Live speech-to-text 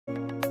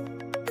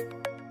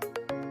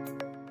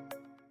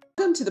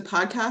Welcome to the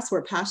podcast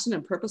where passion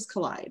and purpose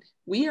collide.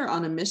 We are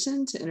on a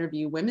mission to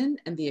interview women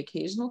and the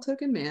occasional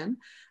token man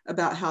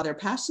about how their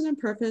passion and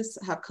purpose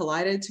have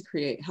collided to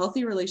create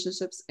healthy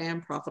relationships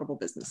and profitable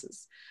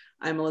businesses.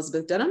 I'm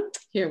Elizabeth Denham,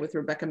 here with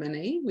Rebecca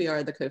Monet. We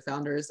are the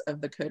co-founders of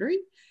The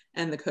Coterie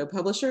and the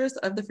co-publishers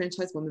of the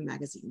Franchise Woman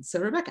magazine. So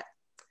Rebecca,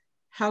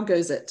 how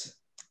goes it?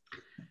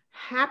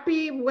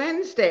 Happy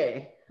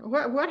Wednesday.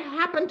 What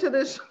happened to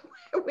this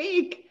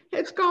week?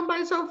 It's gone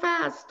by so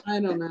fast. I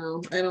don't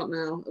know.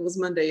 It was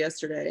Monday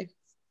yesterday.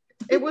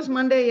 It was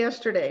Monday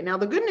yesterday. Now,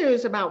 the good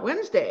news about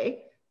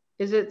Wednesday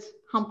is it's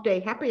hump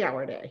day, happy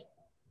hour day.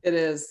 It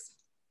is.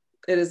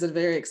 It is a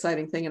very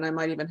exciting thing, and I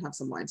might even have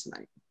some wine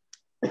tonight.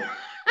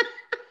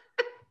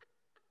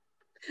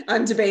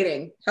 I'm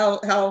debating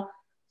how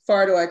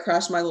far do I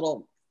crash my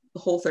little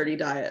Whole30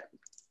 diet?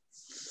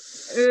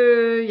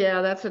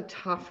 Yeah, that's a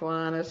tough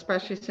one,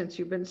 especially since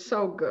you've been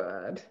so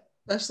good.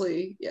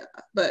 Especially, yeah,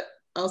 but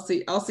I'll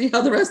see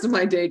how the rest of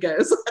my day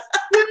goes.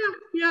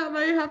 yeah,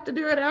 I have to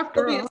do it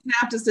after all. It'll be a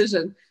snap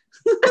decision.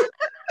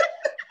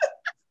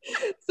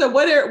 So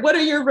what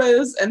are your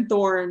rose and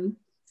thorn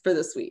for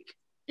this week?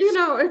 You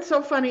know, it's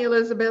so funny,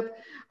 Elizabeth.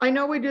 I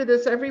know we do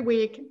this every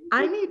week.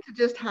 I need to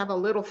just have a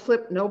little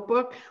flip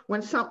notebook.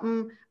 When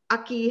something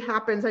ucky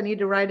happens, I need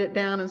to write it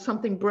down, and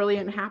something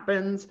brilliant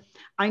happens,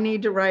 I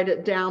need to write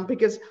it down,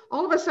 because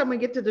all of a sudden we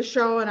get to the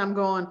show and I'm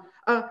going,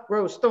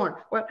 rose, thorn,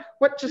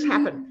 what just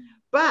happened?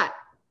 But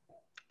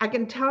I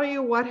can tell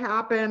you what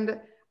happened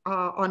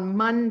on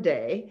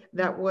Monday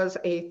that was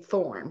a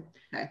thorn.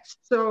 Okay.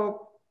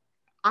 So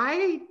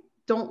I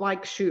don't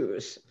like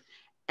shoes,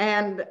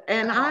 and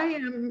I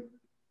am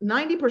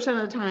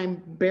 90% of the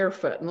time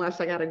barefoot unless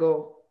I got to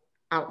go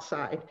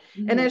outside.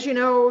 And as you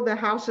know, the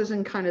house is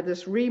in kind of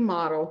this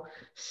remodel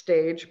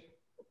stage.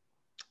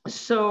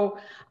 So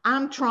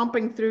I'm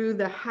tromping through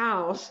the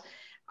house,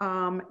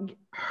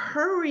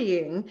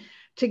 hurrying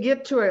to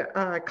get to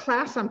a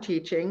class I'm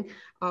teaching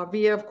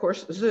via, of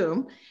course,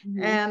 Zoom.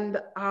 And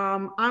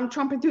I'm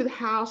tromping through the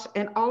house,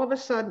 and all of a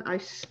sudden I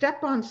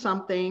step on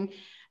something,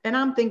 and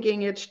I'm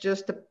thinking it's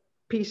just a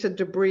piece of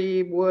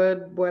debris,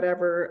 wood,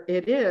 whatever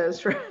it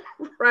is,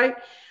 right?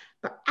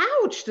 But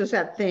ouch, does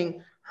that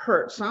thing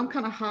hurt. So I'm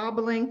kind of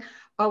hobbling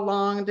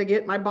along to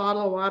get my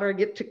bottle of water,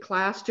 get to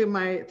class, do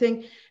my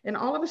thing. And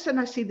all of a sudden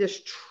I see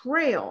this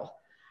trail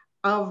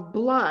of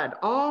blood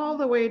all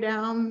the way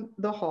down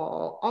the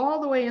hall,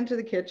 all the way into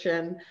the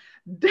kitchen,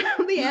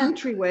 down the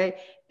entryway,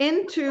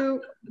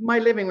 into my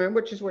living room,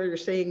 which is where you're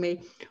seeing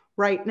me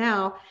right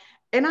now.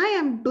 And I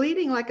am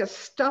bleeding like a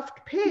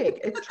stuffed pig.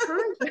 It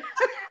turns,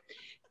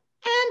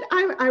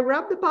 and I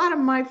rub the bottom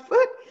of my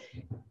foot.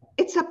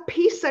 It's a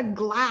piece of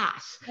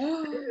glass.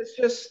 It's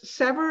just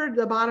severed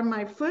the bottom of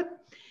my foot,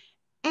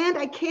 and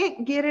I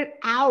can't get it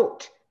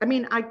out. I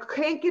mean, I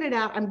can't get it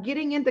out. I'm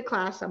getting into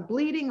class. I'm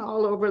bleeding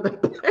all over the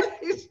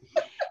place,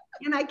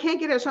 and I can't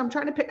get it. So I'm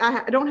trying to pick.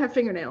 I don't have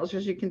fingernails,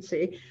 as you can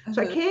see,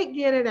 so I can't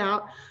get it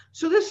out.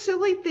 So this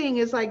silly thing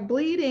is like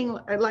bleeding,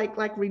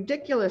 like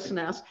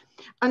ridiculousness,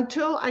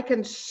 until I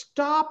can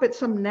stop at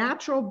some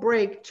natural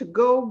break to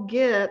go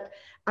get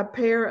a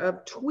pair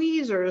of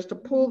tweezers to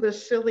pull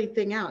this silly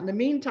thing out. In the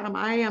meantime,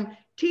 I am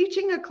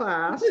teaching a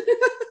class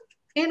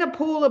in a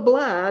pool of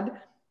blood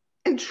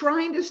and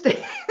trying to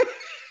stay.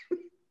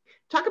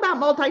 Talk about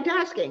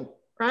multitasking,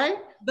 right?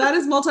 That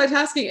is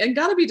multitasking, and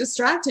gotta be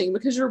distracting,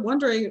 because you're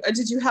wondering,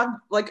 did you have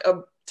like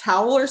a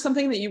towel or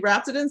something that you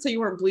wrapped it in so you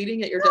weren't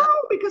bleeding at your desk? No,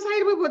 because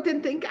I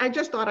didn't think, I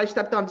just thought I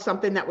stepped on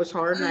something that was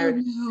hard and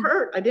I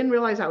hurt. I didn't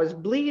realize I was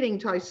bleeding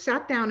till I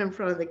sat down in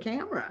front of the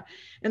camera.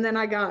 And then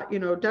I got,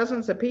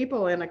 dozens of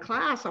people in a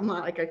class. I'm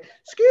not like,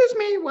 excuse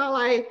me while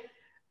I,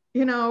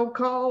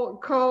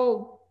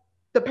 call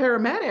the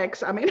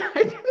paramedics. I mean,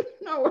 I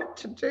didn't know what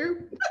to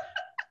do.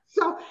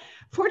 So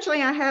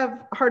fortunately I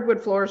have hardwood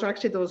floors,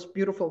 actually those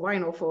beautiful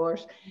vinyl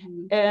floors.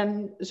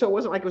 And so it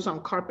wasn't like it was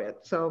on carpet.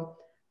 So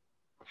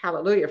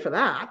hallelujah for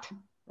that,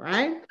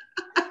 right?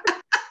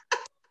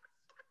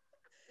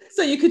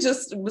 So you could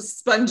just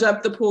sponge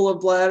up the pool of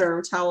blood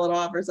or towel it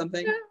off or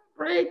something. Yeah,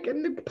 break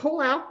and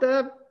pull out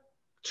the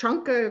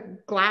chunk of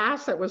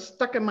glass that was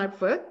stuck in my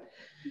foot.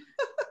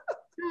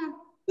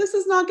 This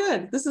is not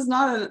good. This is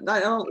not I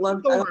don't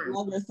love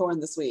your thorn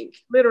this week.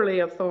 Literally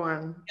a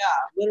thorn.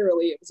 Yeah,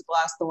 literally it was a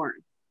glass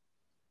thorn.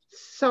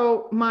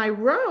 So my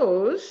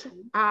rose,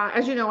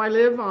 as you know, I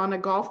live on a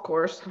golf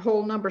course,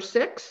 hole number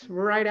 6,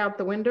 right out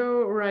the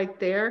window right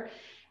there.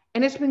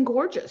 And it's been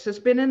gorgeous. It's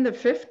been in the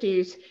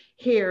 50s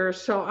here.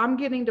 So I'm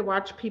getting to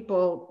watch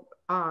people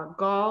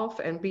golf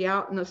and be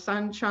out in the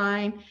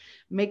sunshine,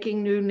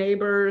 making new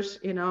neighbors,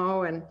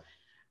 and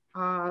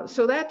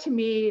so that to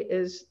me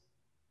is,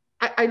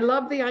 I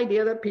love the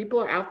idea that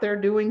people are out there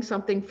doing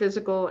something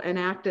physical and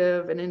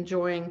active and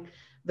enjoying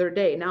their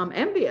day. Now I'm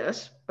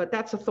envious, but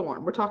that's a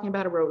thorn. We're talking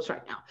about a rose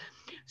right now.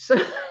 So,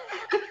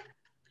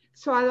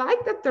 so I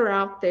like that they're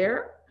out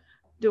there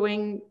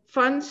doing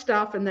fun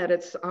stuff, and that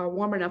it's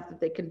warm enough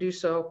that they can do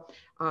so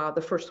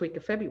the first week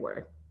of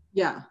February.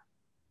 Yeah.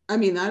 I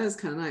mean, that is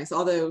kind of nice.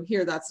 Although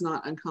here, that's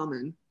not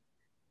uncommon.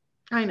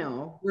 I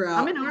know. We're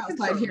I'm out, in we're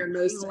Arkansas. outside here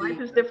most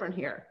Life is different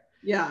here.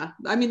 Yeah,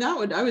 I mean, I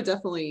would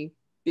definitely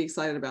be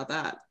excited about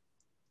that.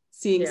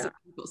 Seeing Yeah. some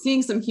people,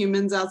 seeing some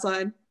humans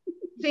outside.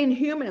 Seeing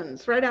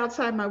humans right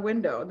outside my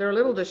window. They're a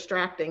little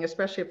distracting,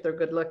 especially if they're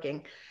good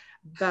looking.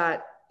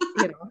 But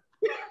you know,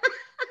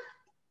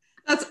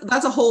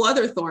 That's a whole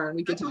other thorn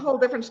we could that's a talk whole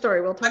different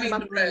story. We'll talk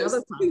about. I about mean, that another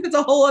rose. time. It's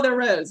a whole other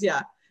rose.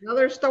 Yeah.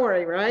 Another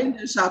story, right?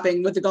 Window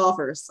shopping with the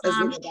golfers. As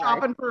I'm they go by.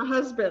 shopping for a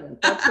husband.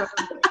 That's what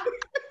I'm doing.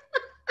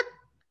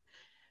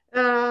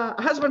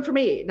 A husband for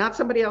me, not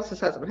somebody else's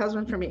husband.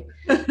 Husband for me.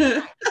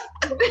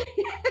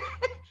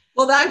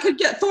 Well, that could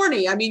get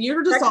thorny. I mean,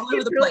 you're just all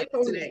over the really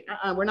place today.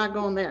 We're not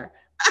going there.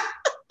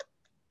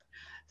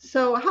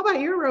 So how about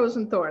your rose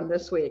and thorn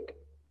this week?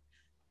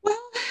 Well,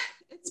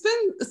 it's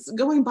been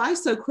going by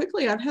so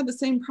quickly. I've had the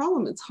same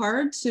problem. It's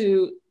hard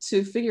to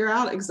figure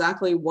out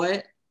exactly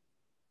what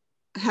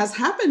has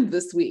happened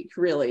this week,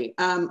 really.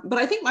 But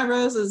I think my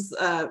rose is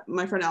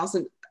my friend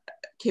Allison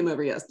came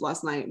over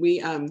last night.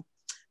 We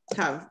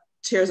have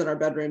chairs in our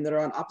bedroom that are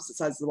on opposite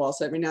sides of the wall.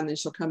 So every now and then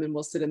she'll come and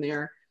we'll sit in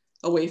there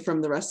away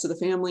from the rest of the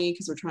family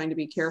because we're trying to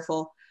be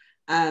careful.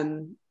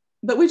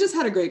 But we just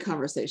had a great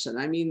conversation.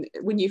 I mean,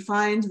 when you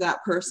find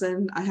that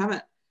person,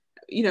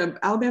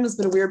 Alabama's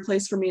been a weird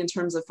place for me in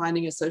terms of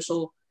finding a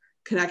social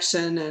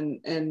connection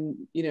and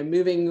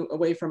moving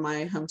away from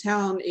my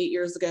hometown 8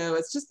 years ago.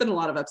 It's just been a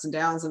lot of ups and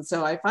downs. And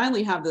so I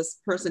finally have this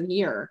person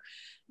here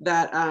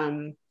that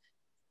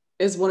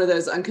is one of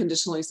those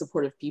unconditionally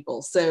supportive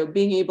people. So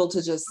being able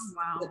to just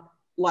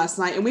last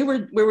night, and we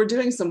were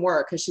doing some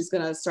work because she's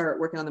going to start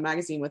working on the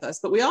magazine with us,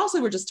 but we also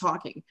were just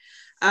talking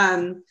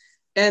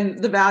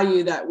and the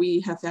value that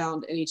we have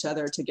found in each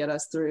other to get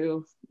us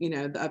through,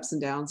 the ups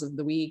and downs of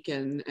the week,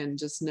 and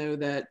just know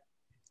that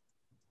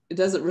it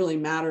doesn't really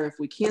matter if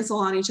we cancel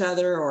on each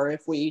other or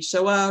if we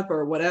show up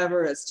or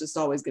whatever, it's just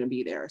always going to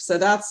be there. So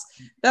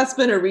that's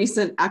been a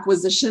recent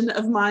acquisition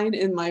of mine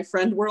in my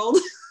friend world.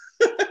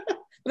 I'm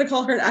going to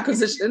call her an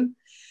acquisition.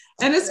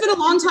 And it's been a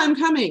long time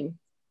coming.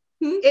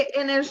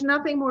 And there's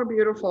nothing more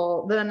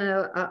beautiful than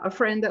a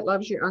friend that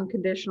loves you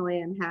unconditionally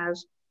and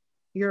has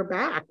your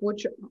back,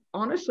 which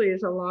honestly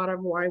is a lot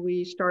of why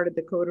we started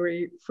the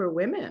Coterie for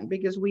Women,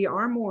 because we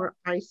are more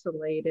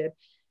isolated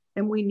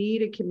and we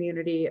need a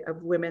community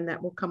of women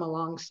that will come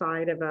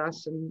alongside of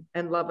us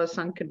and love us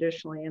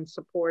unconditionally and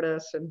support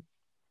us and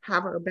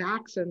have our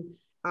backs. And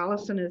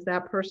Allison is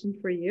that person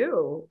for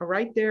you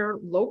right there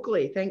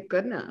locally. Thank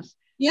goodness.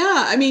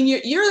 Yeah. I mean,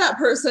 you're that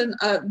person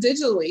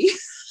digitally.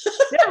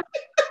 Yeah.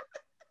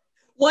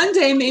 One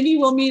day, maybe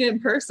we'll meet in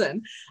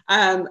person.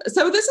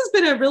 So this has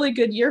been a really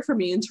good year for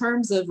me in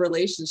terms of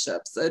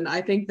relationships. And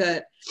I think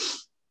that,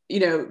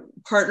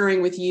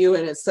 partnering with you,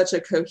 and it's such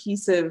a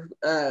cohesive,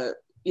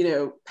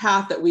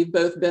 path that we've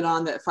both been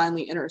on that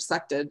finally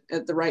intersected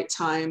at the right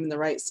time in the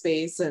right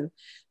space. And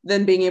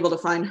then being able to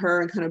find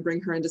her and kind of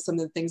bring her into some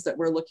of the things that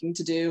we're looking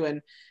to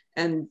do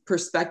and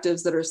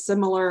perspectives that are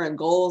similar and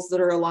goals that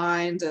are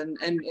aligned. And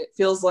it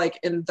feels like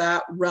in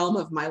that realm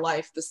of my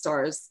life, the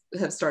stars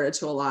have started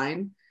to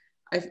align.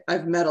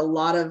 I've met a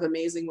lot of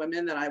amazing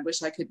women that I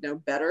wish I could know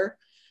better.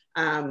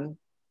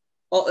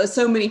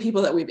 So many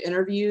people that we've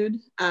interviewed.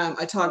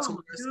 I talked to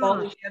Laura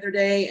Spalding the other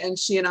day, and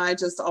she and I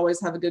just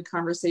always have a good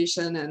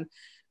conversation. And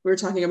we were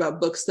talking about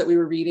books that we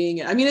were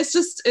reading. I mean,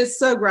 it's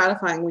so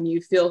gratifying when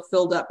you feel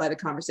filled up by the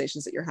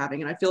conversations that you're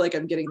having. And I feel like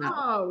I'm getting that.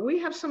 Oh, we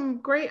have some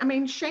great,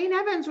 Shane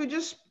Evans, we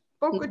just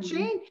spoke with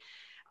Shane.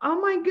 Oh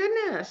my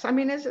goodness. I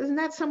mean, isn't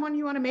that someone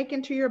you want to make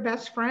into your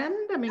best friend?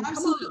 I mean,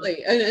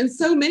 absolutely. And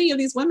so many of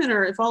these women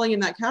are falling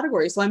in that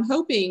category. So I'm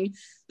hoping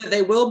that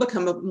they will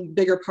become a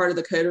bigger part of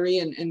the Coterie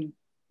and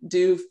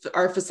do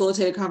our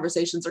facilitated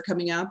conversations are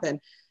coming up, and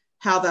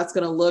how that's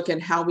going to look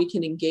and how we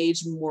can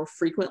engage more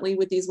frequently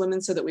with these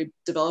women so that we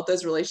develop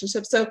those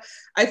relationships. So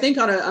I think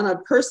on a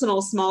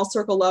personal small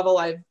circle level,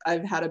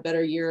 I've had a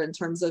better year in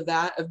terms of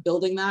that, of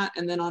building that.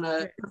 And then on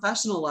a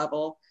professional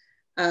level,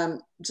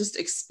 just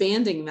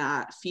expanding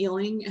that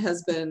feeling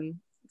has been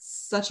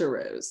such a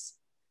rose.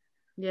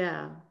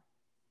 Yeah.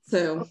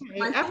 So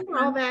after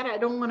all that, I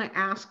don't want to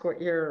ask what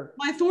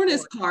my thorn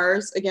is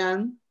cars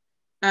again.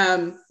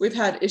 We've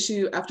had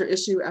issue after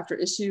issue after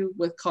issue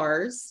with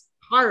cars.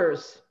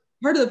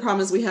 Part of the problem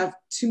is we have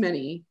too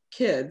many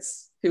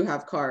kids who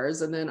have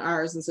cars, and then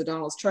ours. And so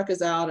Donald's truck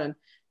is out and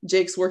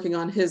Jake's working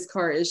on his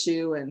car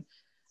issue. And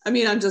I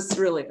mean, I'm just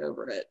really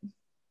over it.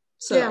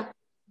 So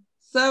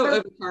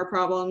over car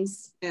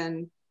problems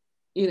and,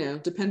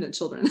 dependent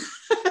children.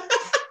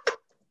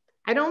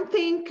 I don't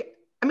think,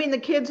 the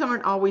kids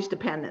aren't always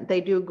dependent.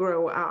 They do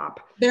grow up.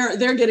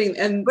 They're getting,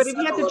 and but if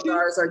you have to choose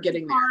ours are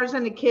getting cars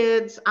and the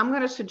kids, I'm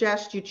going to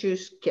suggest you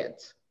choose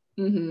kids.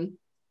 Mm-hmm.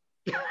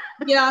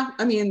 Yeah.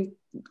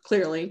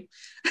 Clearly.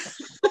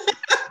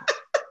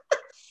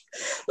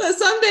 But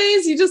some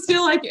days you just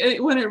feel like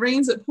when it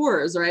rains, it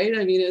pours, right?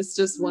 It's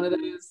just one of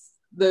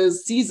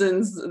those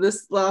seasons.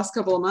 This last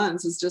couple of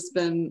months has just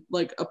been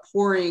like a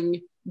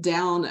pouring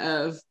down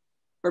of,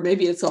 or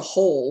maybe it's a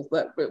hole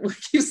that we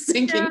keep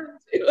sinking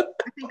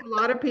I think a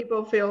lot of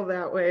people feel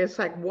that way. It's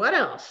like, what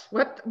else?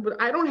 What?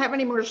 I don't have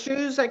any more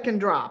shoes I can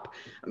drop.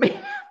 I mean,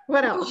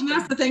 what else? And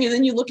that's the thing. And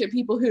then you look at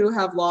people who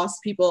have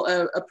lost people.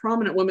 A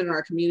prominent woman in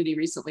our community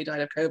recently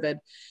died of COVID.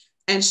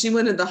 And she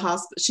went in the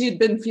hospital. She had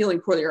been feeling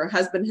poorly. Her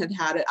husband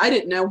had it. I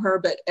didn't know her,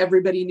 but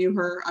everybody knew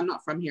her. I'm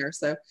not from here.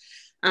 So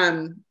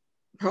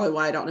probably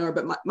why I don't know her,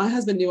 but my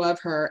husband knew of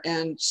her,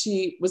 and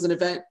she was an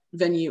event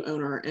venue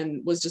owner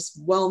and was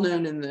just well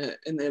known in the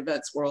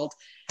events world,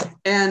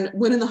 and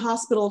went in the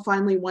hospital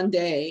finally one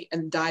day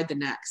and died the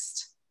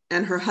next.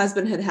 And her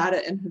husband had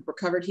it and had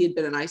recovered. He had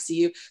been in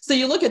ICU. So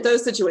you look at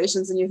those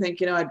situations and you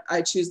think,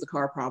 I choose the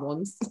car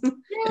problems. Yeah.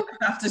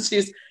 I have to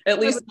choose. At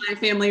least my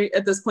family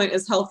at this point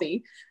is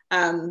healthy.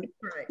 Right.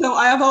 So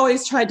I have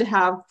always tried to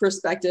have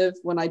perspective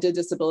when I did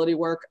disability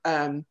work.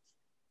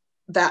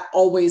 That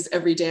always,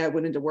 every day I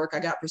went into work, I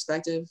got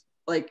perspective.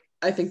 Like,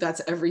 I think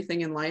that's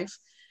everything in life.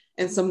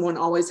 And someone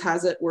always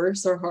has it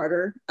worse or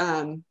harder.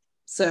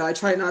 So I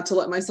try not to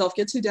let myself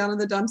get too down in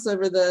the dumps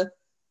over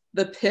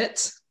the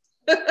pit.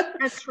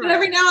 That's right. But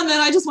every now and then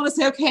I just want to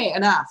say, okay,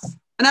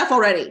 enough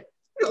already.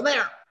 So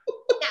there.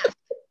 Yes.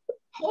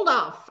 Hold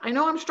off. I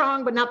know I'm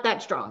strong, but not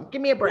that strong.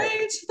 Give me a break.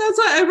 Right. That's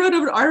why I wrote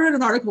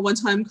an article one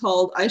time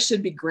called "I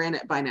Should Be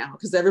Granite by Now,"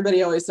 because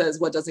everybody always says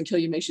what doesn't kill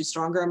you makes you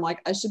stronger. I'm like,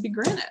 I should be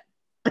granite.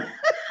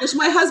 Which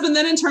my husband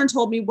then in turn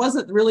told me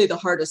wasn't really the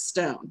hardest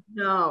stone.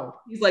 No.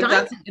 He's like,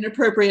 that's an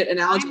inappropriate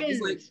analogy. Diamonds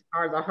He's like,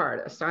 are the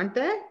hardest, aren't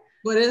they?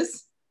 What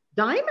is?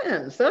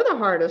 Diamonds. They're the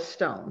hardest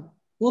stone.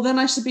 Well, then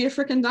I should be a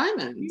freaking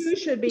diamond. You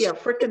should be a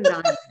freaking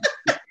diamond.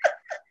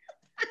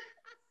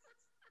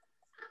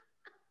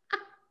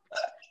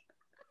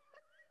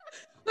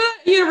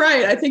 You're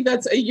right. I think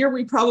that's a year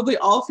we probably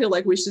all feel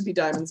like we should be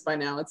diamonds by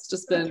now. It's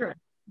just been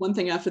one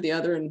thing after the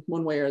other in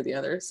one way or the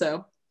other.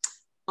 So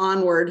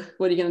onward.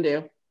 What are you going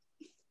to do?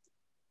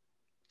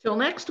 Till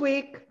next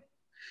week.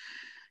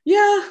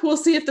 Yeah, we'll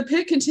see if the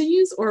pit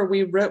continues or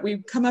we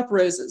come up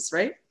roses,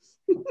 right?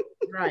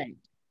 Right.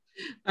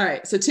 All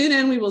right. So tune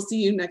in. We will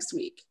see you next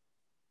week.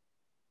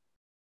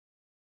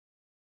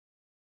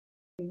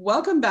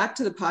 Welcome back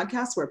to the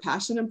podcast where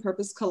passion and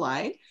purpose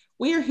collide.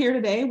 We are here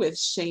today with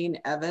Shane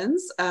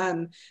Evans.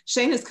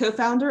 Shane is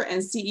co-founder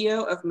and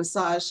CEO of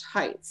Massage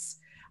Heights.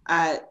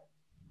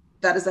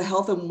 That is a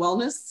health and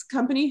wellness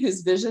company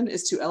whose vision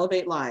is to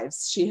elevate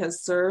lives. She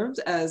has served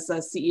as a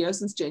CEO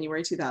since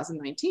January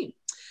 2019.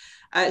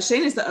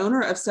 Shane is the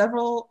owner of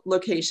several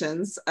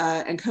locations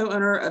and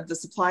co-owner of the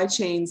supply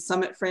chain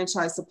Summit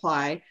Franchise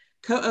Supply,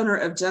 co-owner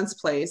of Gents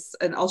Place,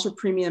 an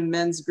ultra-premium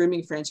men's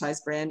grooming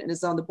franchise brand, and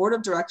is on the board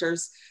of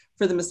directors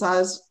for the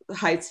Massage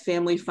Heights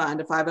Family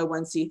Fund, a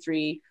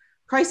 501c3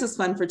 crisis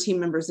fund for team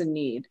members in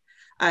need.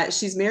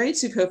 She's married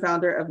to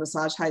co-founder of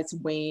Massage Heights,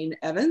 Wayne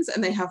Evans,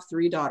 and they have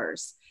 3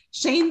 daughters.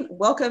 Shane,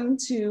 welcome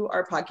to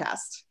our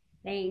podcast.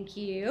 Thank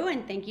you,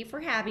 and thank you for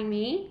having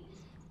me.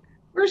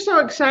 We're so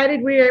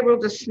excited we were able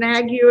to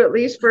snag you at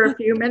least for a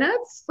few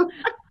minutes.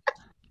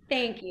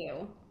 Thank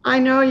you. I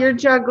know you're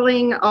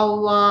juggling a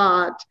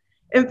lot.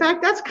 In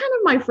fact, that's kind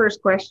of my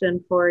first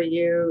question for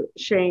you,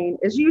 Shane,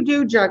 is you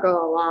do juggle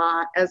a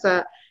lot as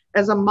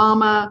a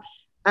mama,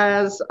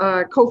 as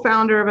a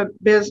co-founder of a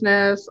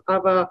business,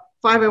 of a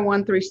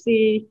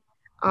 501c3.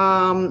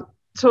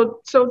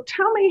 So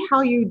tell me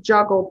how you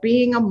juggle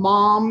being a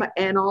mom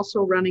and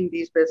also running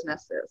these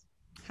businesses.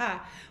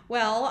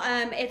 Well,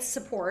 it's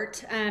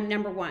support,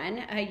 number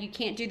one. You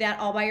can't do that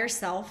all by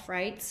yourself,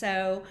 right?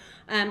 So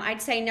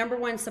I'd say number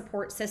one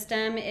support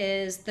system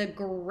is the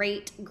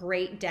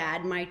great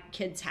dad my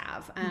kids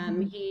have.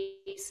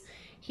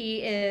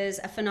 He is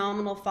a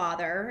phenomenal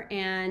father,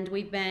 and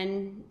we've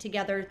been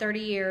together 30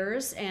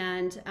 years,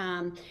 and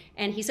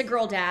he's a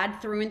girl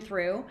dad through and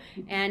through,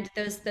 and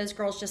those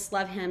girls just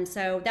love him.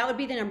 So that would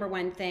be the number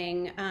one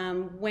thing.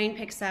 Wayne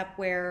picks up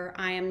where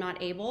I am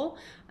not able.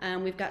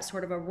 We've got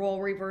sort of a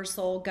role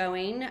reversal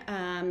going,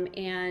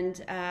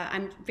 and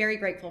I'm very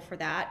grateful for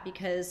that,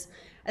 because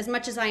as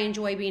much as I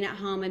enjoy being at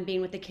home and being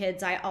with the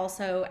kids, I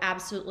also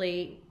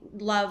absolutely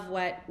love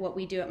what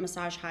we do at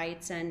Massage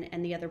Heights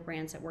and the other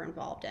brands that we're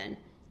involved in.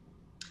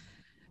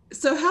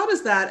 So how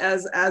does that,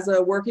 as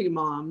a working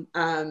mom,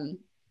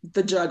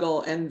 the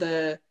juggle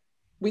and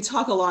we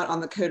talk a lot on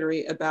the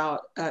Coterie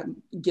about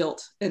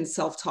guilt and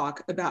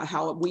self-talk, about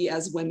how we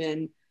as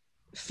women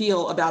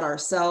feel about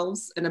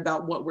ourselves and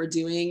about what we're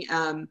doing.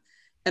 And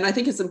I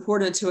think it's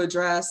important to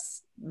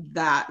address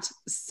that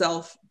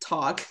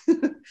self-talk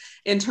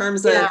in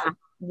terms of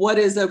what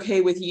is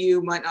okay with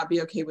you might not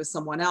be okay with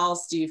someone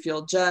else. Do you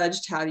feel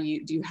judged? Do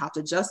you have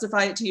to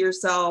justify it to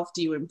yourself?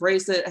 Do you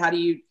embrace it?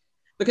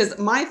 Because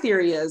my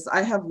theory is,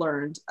 I have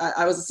learned,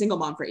 I was a single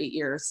mom for 8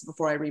 years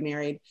before I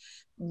remarried.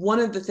 One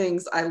of the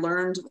things I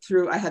learned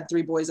I had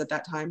 3 boys at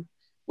that time,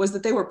 was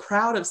that they were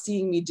proud of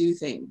seeing me do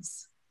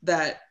things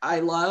that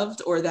I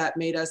loved or that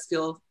made us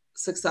feel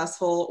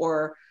successful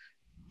or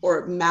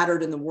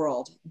mattered in the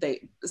world.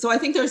 So I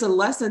think there's a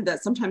lesson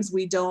that sometimes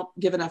we don't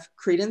give enough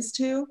credence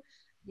to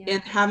in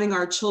having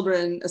our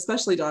children,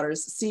 especially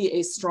daughters, see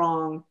a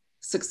strong,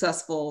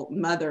 successful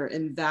mother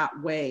in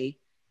that way.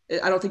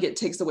 I don't think it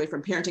takes away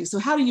from parenting. So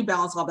how do you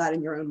balance all that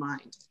in your own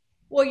mind?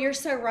 Well, you're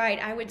so right.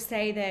 I would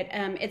say that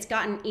it's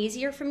gotten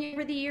easier for me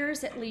over the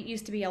years. It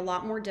used to be a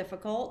lot more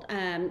difficult.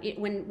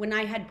 When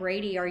I had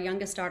Brady, our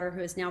youngest daughter,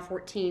 who is now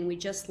 14, we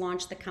just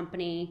launched the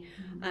company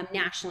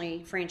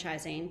nationally,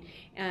 franchising.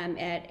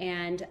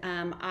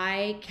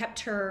 I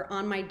kept her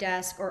on my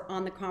desk or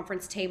on the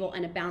conference table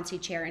in a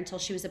bouncy chair until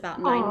she was about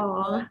 9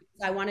 months old.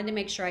 I wanted to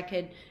make sure I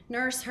could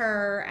nurse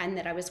her and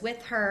that I was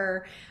with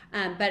her.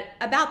 But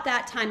about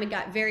that time, it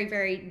got very,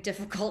 very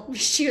difficult.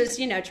 She was,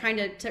 trying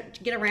to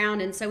get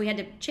around. And so we had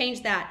to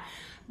change that.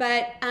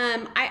 But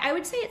I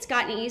would say it's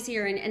gotten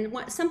easier. And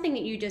something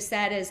that you just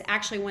said is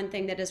actually one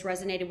thing that has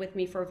resonated with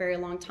me for a very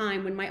long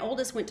time. When my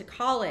oldest went to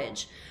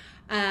college,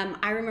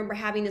 I remember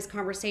having this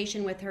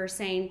conversation with her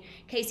saying,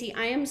 Casey,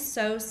 I am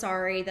so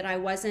sorry that I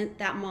wasn't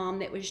that mom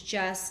that was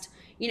just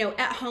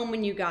at home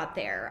when you got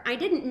there. I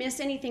didn't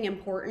miss anything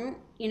important.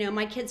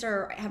 My kids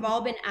have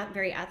all been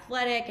very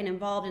athletic and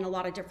involved in a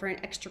lot of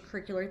different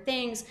extracurricular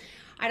things.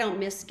 I don't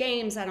miss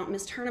games. I don't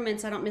miss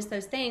tournaments. I don't miss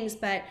those things.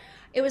 But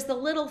it was the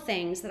little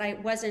things that I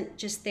wasn't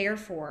just there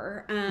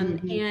for.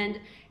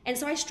 And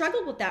so I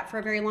struggled with that for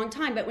a very long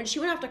time. But when she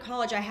went off to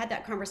college, I had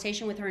that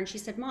conversation with her and she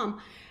said, Mom,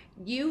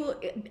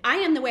 I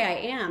am the way I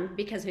am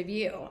because of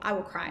you. I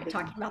will cry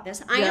talking about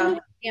this. I am the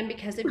way I am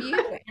because of you.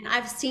 And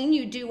I've seen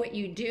you do what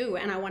you do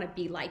and I want to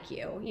be like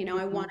you.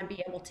 I want to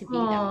be able to be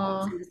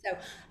that person.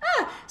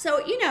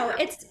 So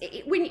it's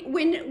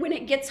when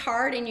it gets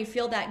hard and you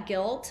feel that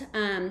guilt.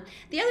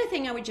 The other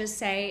thing I would just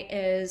say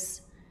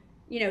is,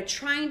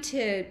 trying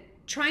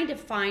to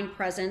find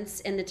presence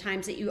in the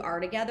times that you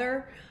are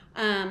together.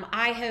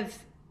 I have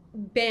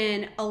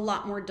been a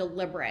lot more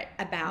deliberate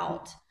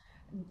about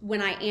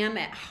when I am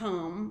at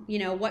home,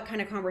 what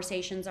kind of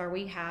conversations are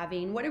we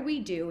having? What are we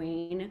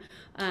doing?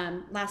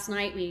 Last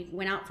night we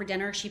went out for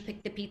dinner. She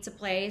picked the pizza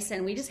place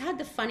and we just had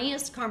the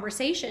funniest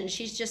conversation.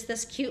 She's just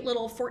this cute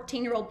little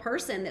 14-year-old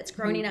person that's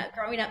growing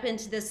up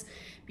into this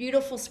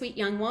beautiful, sweet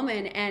young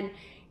woman. And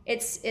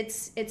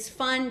it's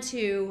fun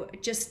to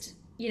just,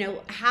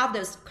 have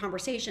those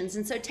conversations.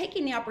 And so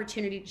taking the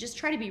opportunity to just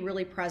try to be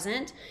really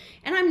present.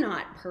 And I'm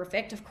not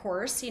perfect, of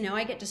course,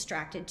 I get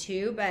distracted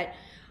too, but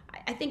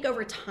I think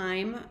over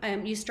time,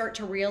 you start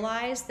to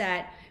realize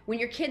that when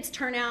your kids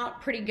turn out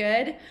pretty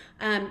good,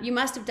 you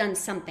must have done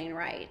something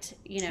right,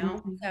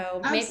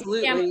 So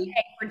Absolutely. Maybe I'm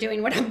okay for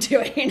doing what I'm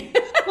doing.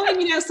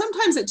 Well,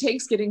 sometimes it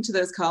takes getting to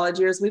those college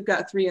years. We've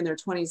got 3 in their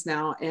 20s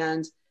now.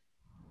 And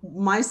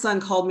my son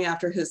called me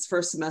after his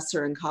first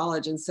semester in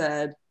college and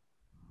said,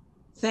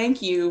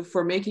 thank you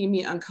for making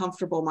me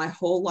uncomfortable my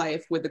whole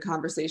life with the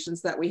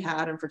conversations that we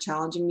had and for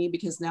challenging me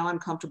because now I'm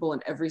comfortable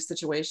in every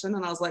situation.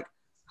 And I was like,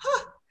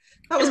 huh.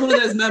 That was one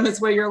of those moments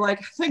where you're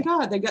like, thank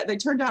God they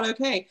turned out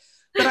okay.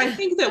 But I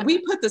think that we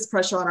put this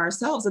pressure on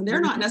ourselves and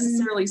they're not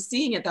necessarily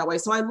seeing it that way.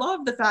 So I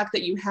love the fact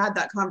that you had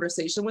that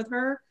conversation with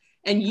her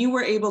and you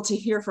were able to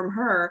hear from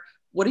her,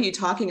 what are you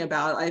talking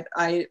about?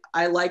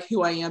 I like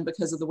who I am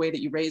because of the way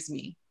that you raised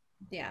me.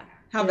 Yeah.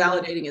 How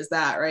validating is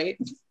that, right?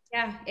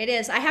 Yeah, it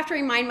is. I have to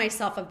remind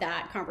myself of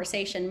that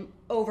conversation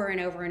over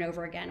and over and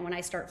over again when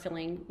I start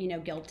feeling,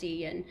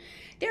 guilty. And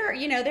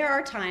there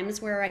are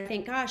times where I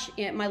think, gosh,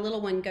 my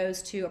little one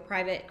goes to a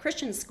private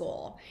Christian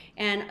school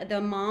and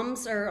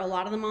a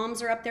lot of the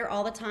moms are up there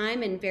all the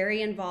time and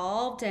very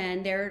involved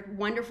and they're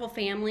wonderful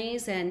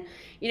families. And,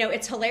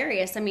 it's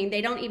hilarious. I mean, they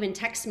don't even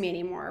text me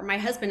anymore. My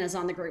husband is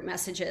on the group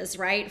messages,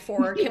 right?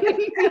 For, can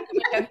we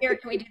go here?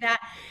 Can we do that?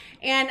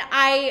 And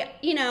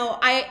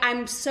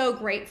I'm so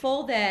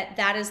grateful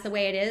that is the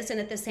way it is. And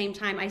at the same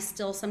time, I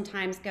still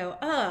sometimes go,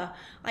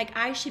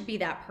 I should be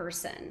that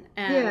person.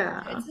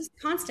 It's this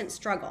constant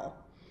struggle.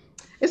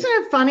 Isn't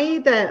it funny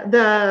that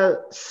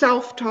the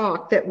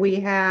self-talk that we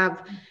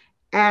have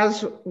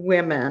as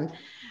women,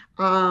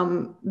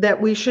 that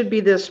we should be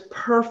this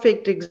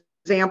perfect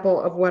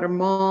example of what a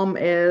mom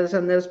is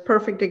and this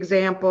perfect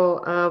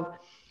example of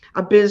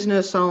a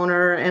business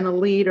owner and a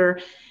leader.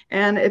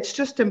 And it's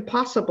just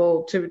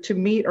impossible to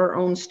meet our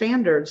own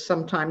standards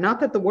sometimes. Not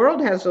that the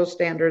world has those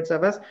standards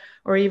of us,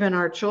 or even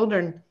our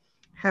children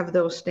have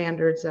those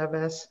standards of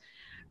us.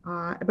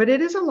 But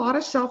it is a lot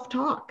of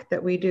self-talk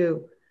that we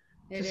do.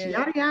 Just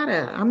yada,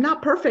 yada. I'm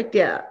not perfect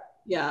yet.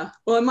 Yeah.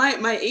 Well, my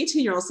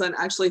 18-year-old son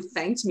actually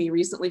thanked me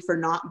recently for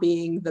not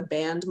being the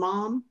band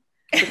mom.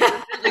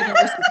 There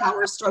was some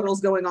power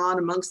struggles going on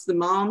amongst the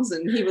moms.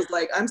 And he was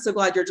like, I'm so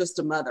glad you're just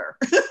a mother.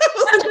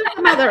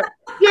 Mother.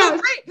 Yeah,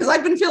 because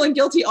I've been feeling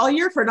guilty all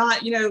year for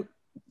not,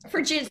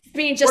 for just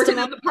being just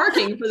the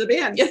parking for the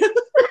band.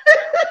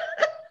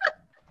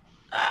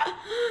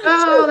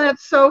 Oh,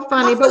 that's so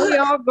funny.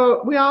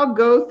 But we all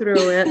go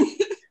through it.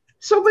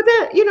 So with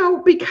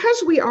that,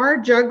 because we are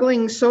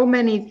juggling so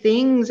many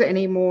things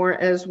anymore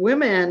as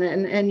women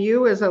and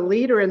you as a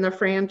leader in the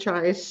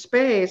franchise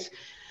space,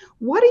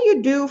 what do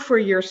you do for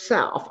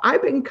yourself?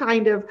 I've been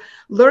kind of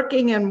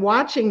lurking and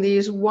watching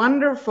these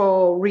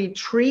wonderful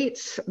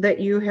retreats that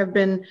you have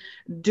been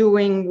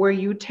doing where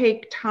you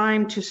take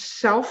time to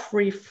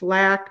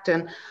self-reflect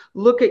and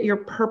look at your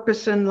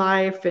purpose in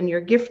life and your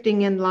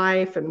gifting in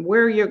life and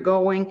where you're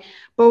going,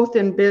 both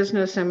in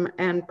business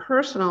and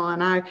personal.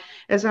 And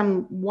as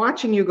I'm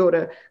watching you go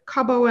to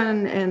Cabo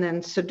and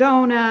then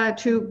Sedona,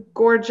 two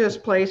gorgeous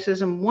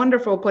places and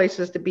wonderful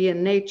places to be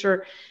in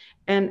nature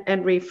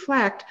and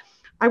reflect,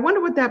 I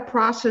wonder what that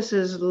process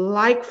is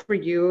like for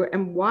you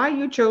and why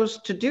you chose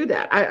to do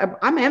that.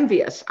 I'm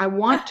envious. I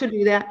want to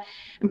do that.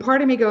 And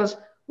part of me goes,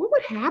 what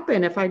would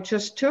happen if I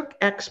just took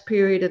X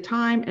period of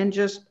time and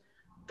just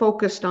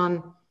focused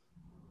on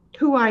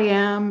who I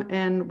am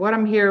and what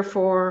I'm here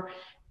for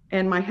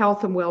and my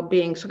health and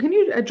well-being? So can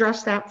you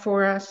address that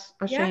for us,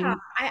 Shane? Yeah,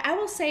 I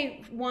will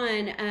say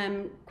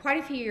quite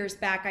a few years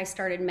back, I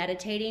started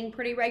meditating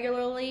pretty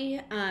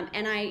regularly.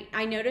 And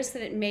I noticed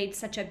that it made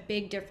such a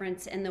big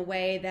difference in the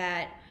way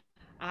that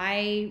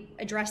I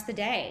addressed the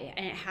day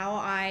and how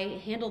I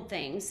handled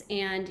things.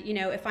 And,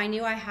 if I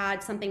knew I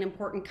had something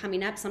important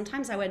coming up,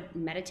 sometimes I would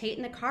meditate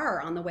in the car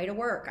on the way to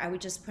work. I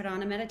would just put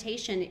on a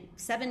meditation,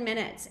 7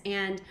 minutes,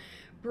 and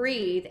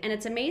breathe. And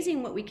it's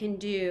amazing what we can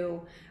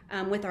do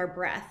with our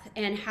breath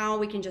and how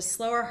we can just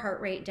slow our heart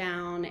rate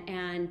down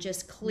and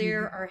just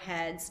clear our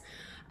heads.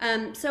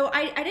 So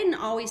I didn't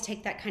always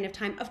take that kind of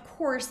time. Of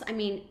course,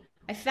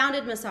 I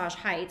founded Massage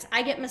Heights.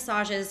 I get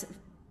massages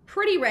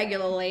pretty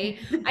regularly.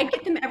 I'd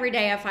get them every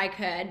day if I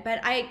could,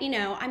 but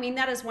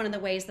that is one of the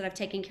ways that I've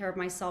taken care of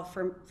myself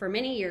for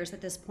many years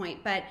at this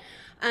point. But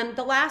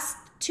the last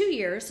 2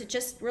 years,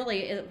 just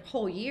really a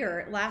whole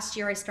year. Last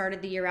year, I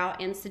started the year out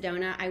in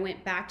Sedona. I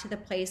went back to the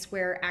place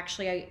where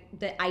actually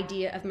the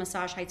idea of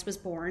Massage Heights was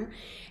born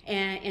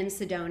in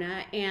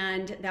Sedona.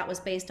 And that was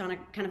based on a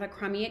kind of a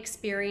crummy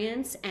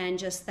experience and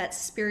just that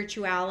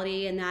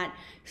spirituality and that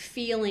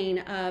feeling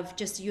of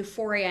just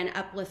euphoria and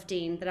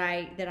uplifting that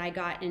I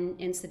got in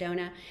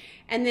Sedona.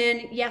 And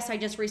then, yes, I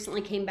just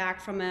recently came back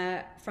from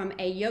a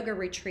yoga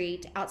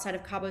retreat outside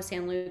of Cabo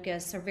San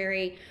Lucas, a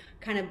very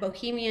kind of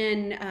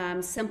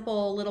bohemian,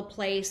 simple little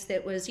place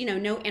that was,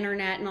 no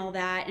internet and all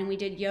that. And we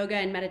did yoga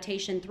and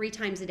meditation 3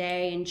 times a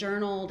day and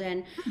journaled.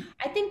 And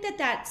I think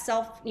that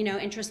self,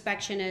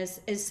 introspection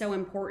is so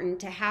important,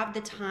 to have the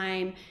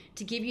time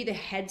to give you the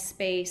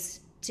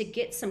headspace to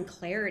get some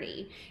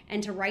clarity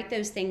and to write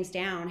those things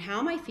down. How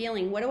am I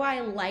feeling? What do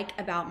I like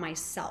about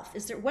myself?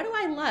 What do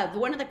I love?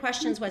 One of the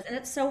questions was, and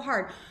it's so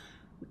hard,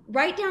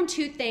 write down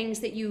 2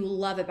 things that you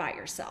love about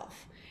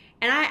yourself.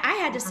 And I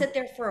had to sit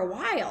there for a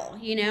while,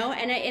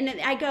 and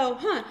I go,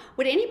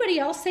 would anybody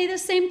else say the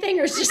same thing,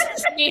 or is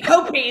just me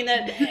hoping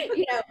that,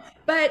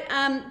 but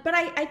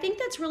I think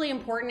that's really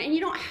important. And you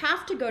don't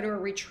have to go to a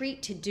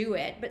retreat to do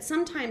it, but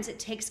sometimes it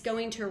takes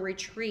going to a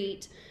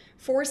retreat,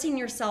 forcing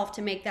yourself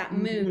to make that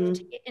move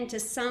to get into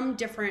some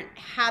different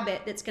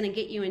habit that's going to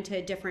get you into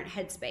a different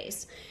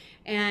headspace.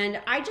 And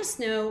I just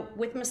know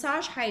with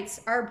Massage Heights,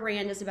 our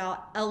brand is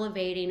about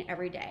elevating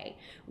every day.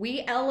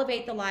 We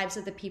elevate the lives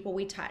of the people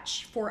we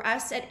touch. For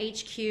us at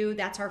HQ,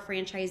 that's our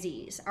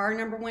franchisees. Our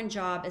number one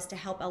job is to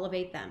help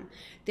elevate them.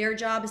 Their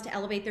job is to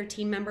elevate their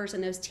team members,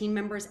 and those team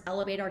members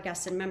elevate our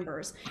guests and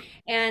members.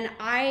 And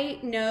I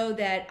know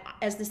that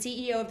as the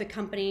CEO of the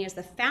company, as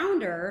the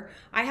founder,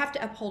 I have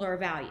to uphold our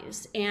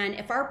values. And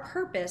if our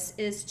purpose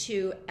is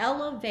to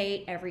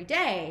elevate every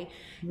day,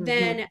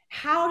 then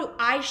how do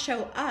I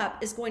show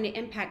up is going to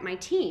impact my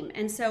team.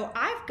 And so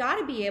I've got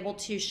to be able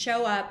to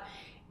show up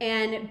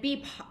and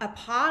be a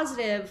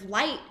positive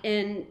light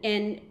in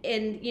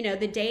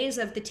the days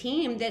of the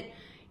team that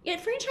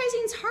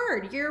franchising's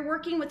hard. You're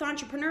working with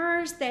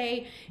entrepreneurs.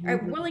 They are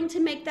willing to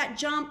make that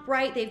jump,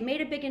 right? They've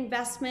made a big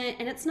investment,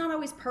 and it's not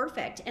always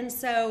perfect. And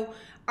so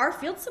our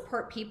field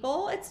support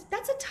people,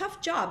 that's a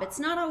tough job. It's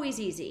not always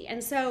easy.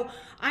 And so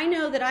I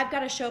know that I've got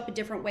to show up a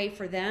different way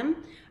for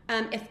them.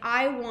 If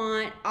I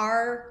want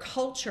our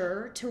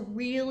culture to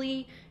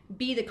really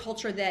be the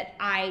culture that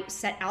I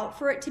set out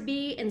for it to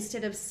be,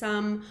 instead of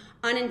some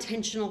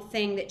unintentional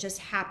thing that just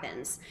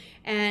happens.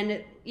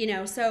 And,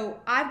 so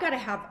I've got to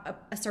have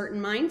a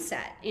certain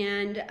mindset.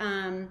 And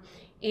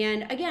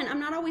again, I'm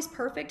not always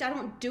perfect. I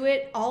don't do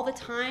it all the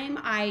time.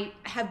 I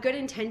have good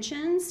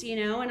intentions,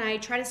 and I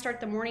try to start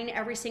the morning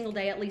every single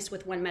day, at least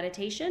with 1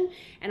 meditation.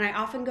 And I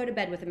often go to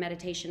bed with a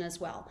meditation as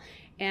well.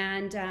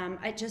 And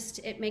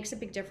it makes a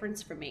big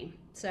difference for me.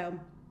 So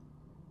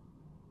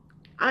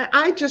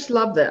I just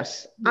love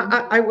this.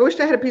 I wish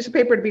I had a piece of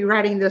paper to be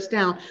writing this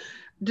down.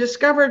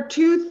 Discovered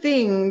 2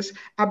 things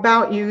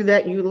about you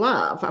that you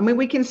love.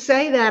 We can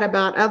say that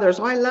about others.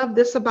 Oh, I love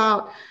this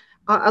about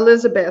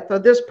Elizabeth, or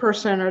this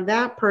person or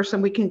that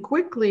person. We can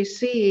quickly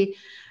see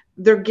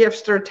their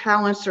gifts, their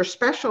talents, their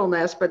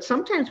specialness, but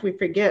sometimes we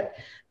forget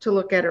to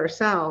look at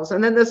ourselves.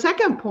 And then the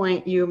second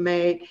point you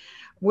made,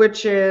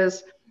 which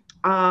is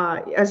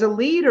as a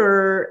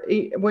leader,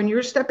 when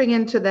you're stepping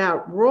into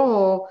that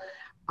role,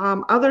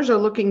 others are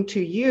looking to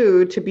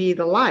you to be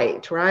the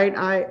light, right?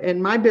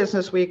 In my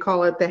business, we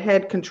call it the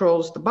head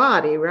controls the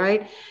body,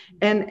 right?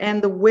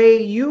 And the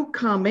way you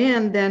come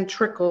in then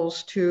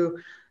trickles to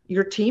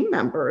your team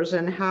members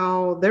and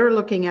how they're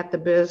looking at the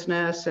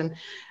business, and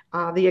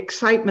the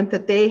excitement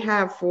that they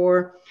have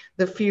for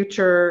the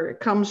future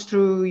comes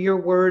through your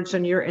words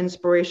and your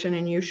inspiration,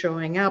 and you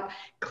showing up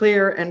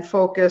clear and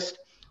focused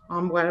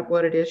on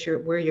what it is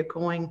where you're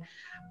going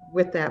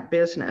with that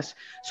business.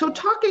 So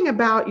talking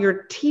about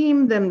your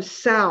team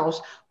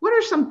themselves, what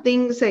are some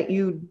things that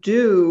you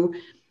do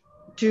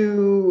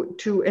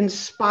to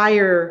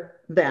inspire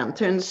them,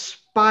 to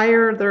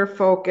inspire their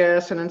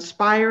focus and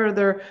inspire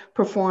their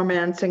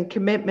performance and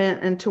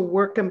commitment, and to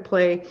work and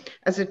play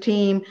as a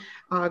team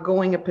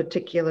going a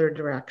particular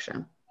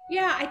direction?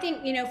 Yeah, I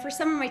think, for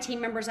some of my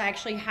team members, I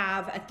actually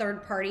have a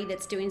third party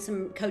that's doing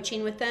some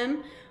coaching with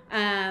them.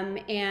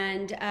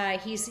 And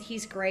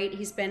he's great.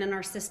 He's been in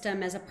our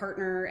system as a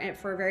partner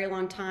for a very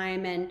long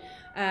time, and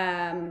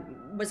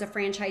was a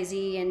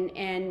franchisee,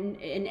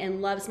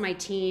 and loves my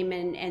team,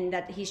 and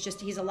that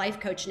he's a life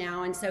coach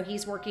now. And so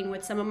he's working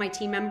with some of my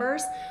team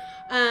members.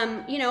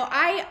 I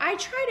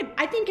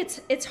think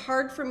it's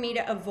hard for me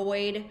to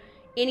avoid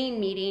any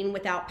meeting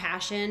without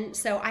passion.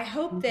 So I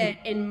hope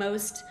that in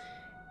most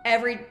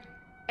every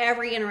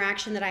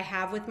interaction that I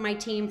have with my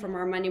team, from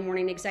our Monday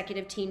morning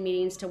executive team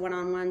meetings to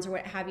one-on-ones or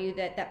what have you,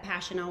 that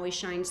passion always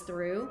shines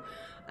through.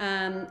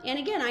 And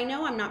again, I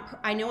know I'm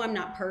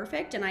not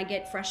perfect, and I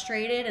get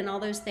frustrated and all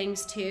those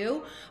things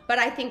too. But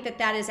I think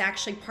that is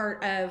actually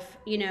part of,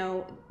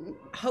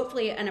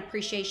 hopefully an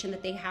appreciation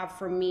that they have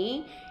for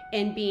me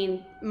and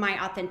being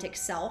my authentic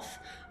self.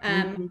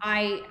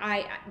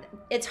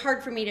 It's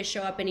hard for me to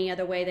show up any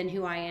other way than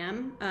who I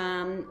am.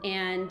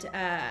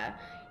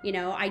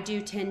 I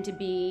do tend to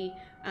be,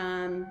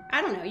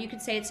 I don't know, you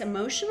could say it's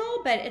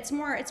emotional, but it's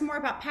more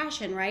about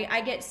passion, right?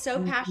 I get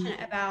so passionate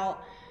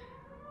about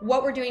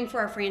what we're doing for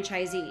our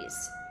franchisees.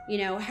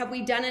 Have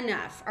we done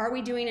enough? Are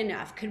we doing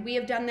enough? Could we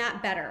have done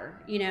that better?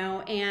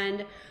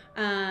 And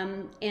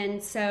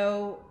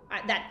so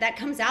that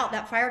comes out,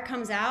 that fire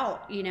comes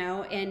out,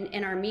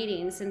 in our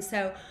meetings. And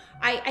so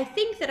I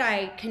think that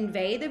I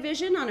convey the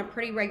vision on a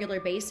pretty regular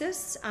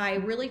basis. I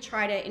really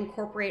try to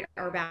incorporate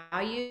our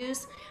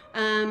values,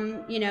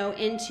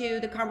 into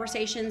the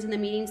conversations and the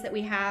meetings that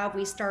we have.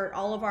 We start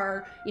all of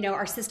our,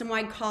 our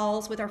system-wide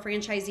calls with our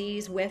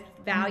franchisees with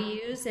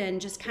values, and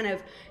just kind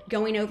of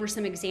going over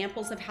some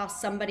examples of how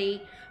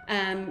somebody,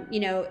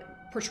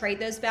 portrayed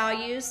those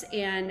values.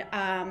 And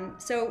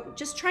so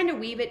just trying to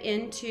weave it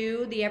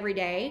into the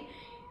everyday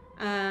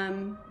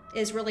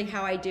is really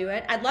how I do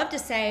it. I'd love to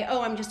say,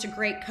 oh, I'm just a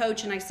great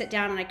coach and I sit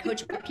down and I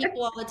coach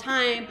people all the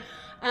time.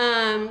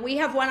 We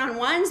have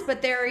one-on-ones,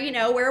 but they're,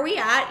 where are we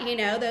at,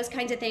 those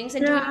kinds of things.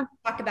 And do we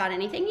talk about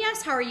anything?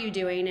 Yes, how are you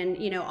doing?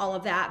 And, all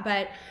of that.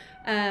 But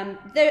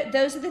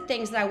those are the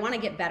things that I want to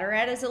get better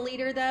at as a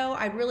leader, though.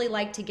 I'd really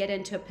like to get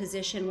into a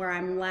position where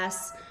I'm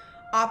less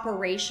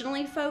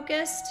operationally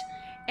focused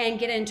and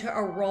get into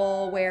a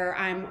role where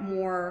I'm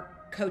more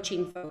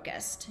coaching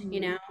focused,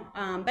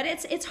 but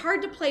it's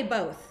hard to play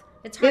both.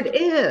 It's hard. It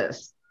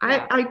is.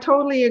 Yeah. I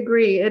totally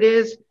agree. It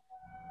is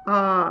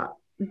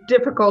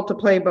difficult to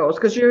play both,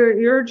 because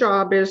your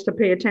job is to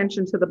pay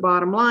attention to the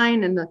bottom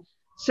line and the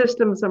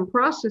systems and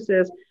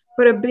processes.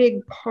 But a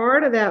big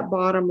part of that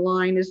bottom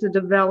line is the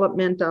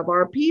development of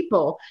our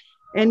people.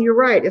 And you're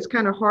right. It's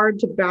kind of hard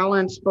to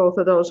balance both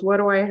of those. What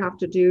do I have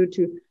to do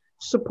to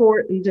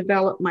support and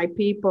develop my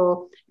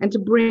people and to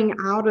bring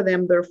out of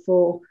them their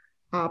full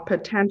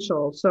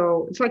potential?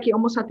 So it's like you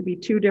almost have to be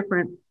two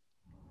different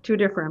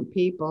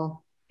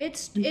people.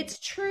 It's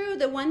true.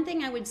 The one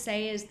thing I would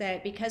say is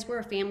that because we're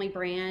a family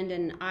brand,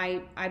 and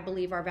I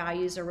believe our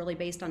values are really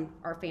based on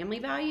our family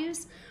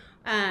values,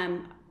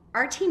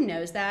 our team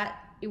knows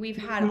that. We've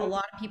had a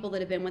lot of people that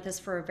have been with us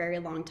for a very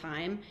long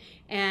time.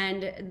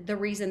 And the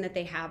reason that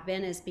they have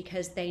been is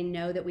because they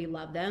know that we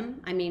love them.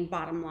 I mean,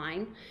 bottom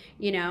line,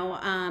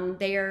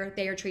 they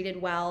are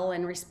treated well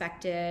and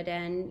respected.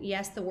 And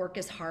yes, the work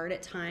is hard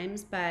at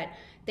times, but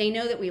they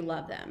know that we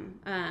love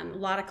them. A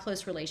lot of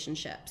close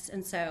relationships.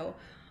 And so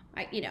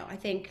I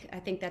think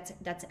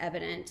that's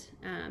evident.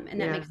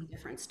 And that makes a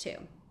difference too.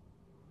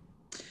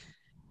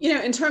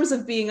 In terms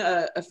of being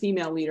a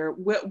female leader,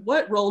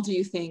 what role do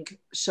you think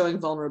showing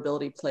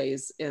vulnerability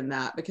plays in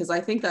that? Because I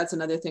think that's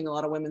another thing a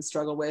lot of women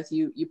struggle with.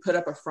 You put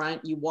up a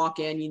front, you walk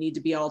in, you need to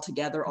be all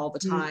together all the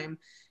time.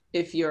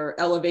 If you're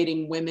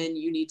elevating women,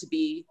 you need to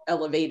be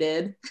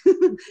elevated.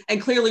 And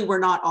clearly we're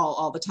not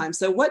all the time.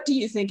 So what do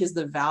you think is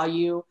the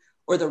value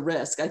or the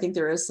risk? I think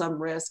there is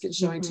some risk in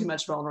showing too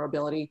much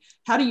vulnerability.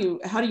 How do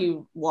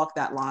you walk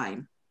that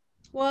line?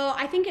 Well,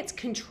 I think it's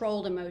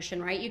controlled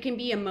emotion, right? You can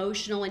be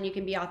emotional and you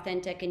can be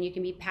authentic and you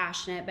can be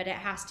passionate, but it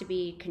has to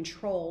be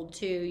controlled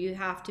too. You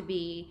have to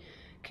be,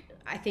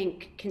 I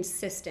think,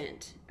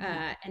 consistent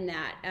in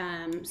that.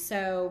 It's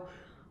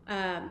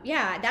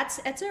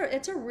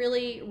a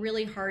really,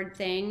 really hard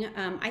thing.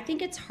 I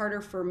think it's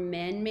harder for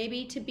men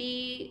maybe to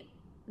be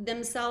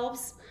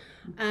themselves.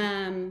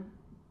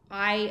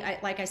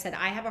 like I said,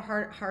 I have a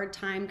hard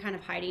time kind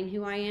of hiding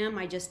who I am.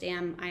 I just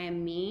am. I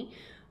am me.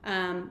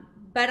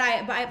 But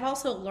I've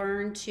also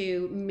learned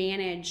to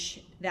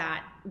manage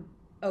that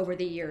over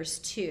the years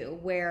too,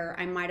 where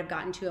I might have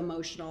gotten too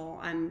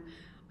emotional.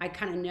 I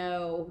kind of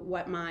know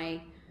what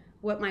my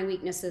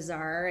weaknesses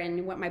are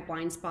and what my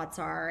blind spots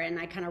are, and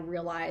I kind of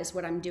realize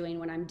what I'm doing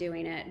when I'm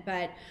doing it.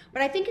 But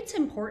I think it's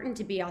important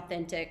to be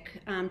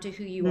authentic to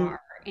who you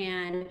are,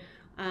 and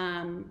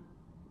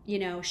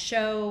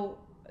show,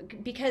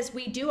 because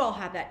we do all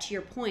have that. To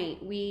your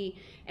point, we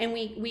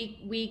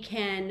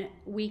can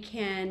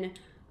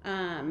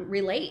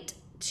relate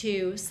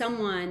to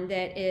someone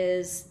that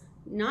is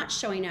not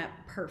showing up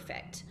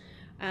perfect.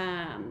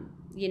 That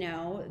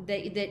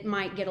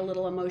might get a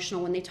little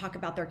emotional when they talk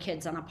about their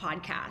kids on a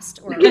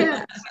podcast, or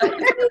Yeah.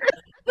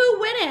 who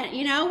wouldn't,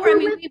 where, I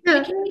mean, we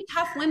can be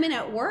tough women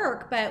at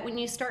work, but when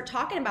you start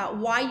talking about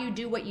why you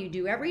do what you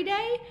do every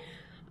day,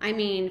 I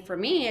mean, for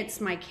me,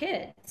 it's my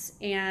kids,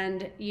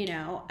 and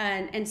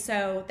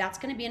so that's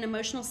going to be an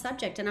emotional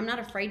subject, and I'm not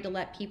afraid to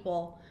let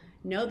people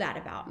know that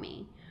about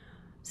me.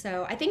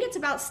 So I think it's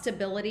about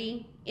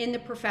stability in the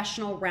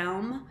professional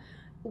realm.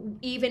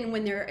 Even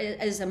when there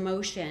is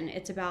emotion,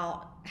 it's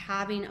about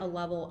having a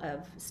level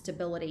of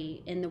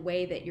stability in the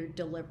way that you're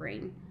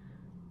delivering.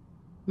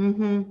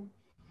 Mm-hmm.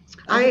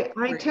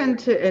 I tend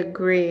to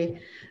agree.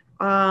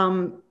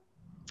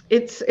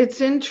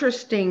 It's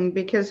interesting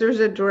because there's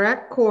a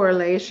direct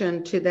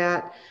correlation to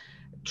that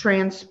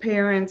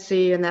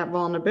transparency and that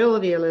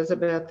vulnerability,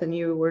 Elizabeth, and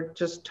you were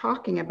just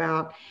talking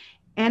about,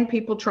 and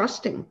people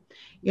trusting.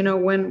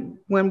 When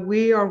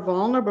we are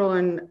vulnerable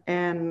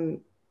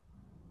and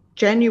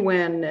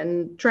genuine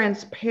and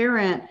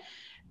transparent,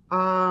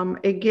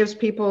 it gives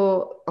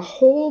people a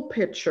whole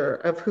picture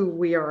of who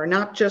we are,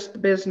 not just the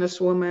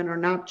businesswoman or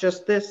not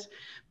just this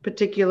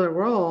particular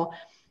role.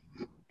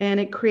 And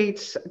it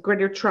creates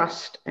greater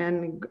trust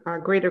and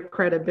greater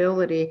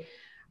credibility.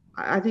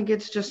 I think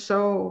it's just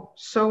so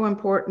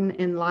important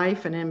in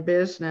life and in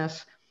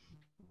business.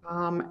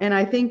 And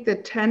I think the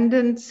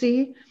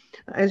tendency,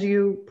 as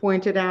you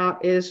pointed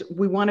out, is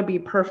we want to be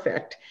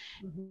perfect.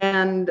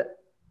 Mm-hmm.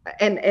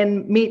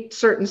 and meet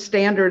certain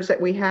standards that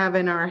we have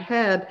in our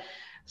head.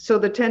 So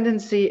the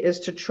tendency is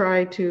to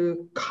try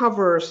to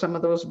cover some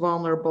of those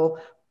vulnerable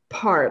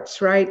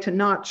parts, right? To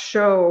not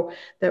show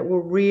that we're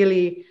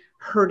really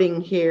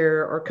hurting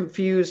here or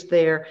confused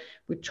there.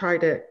 We try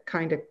to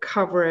kind of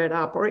cover it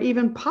up, or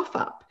even puff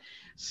up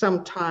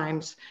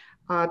sometimes,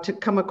 to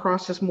come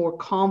across as more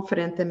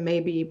confident than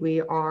maybe we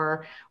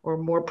are, or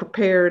more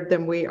prepared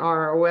than we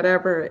are, or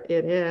whatever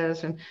it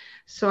is. And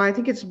so I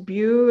think it's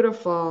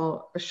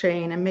beautiful,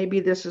 Shane, and maybe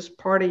this is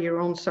part of your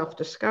own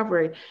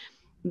self-discovery,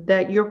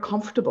 that you're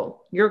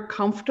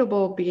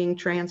comfortable being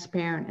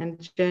transparent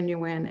and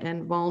genuine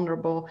and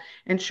vulnerable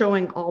and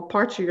showing all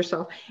parts of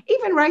yourself,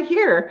 even right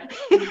here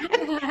in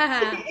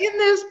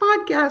this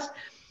podcast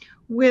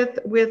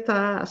with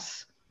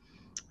us.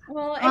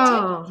 Well,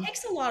 it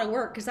takes a lot of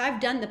work, because I've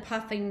done the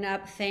puffing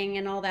up thing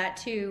and all that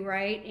too,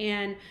 right?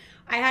 And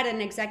I had an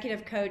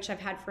executive coach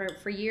I've had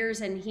for years,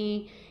 and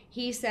he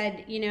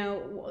said,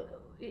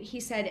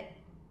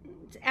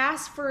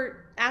 ask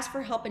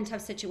for help in tough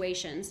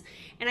situations.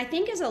 And I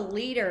think as a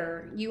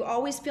leader, you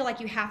always feel like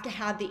you have to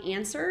have the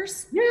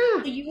answers.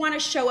 Yeah. You want to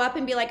show up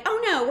and be like,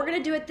 oh no, we're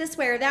going to do it this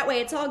way or that way.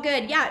 It's all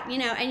good. Yeah.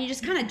 And you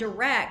just kind of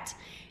direct.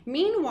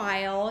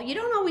 Meanwhile, you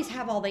don't always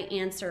have all the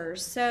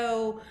answers.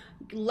 So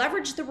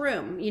leverage the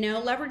room,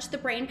 leverage the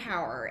brain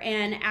power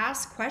and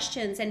ask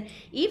questions, and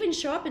even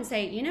show up and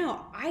say,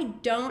 I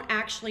don't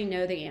actually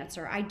know the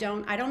answer. I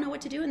don't know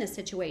what to do in this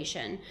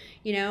situation.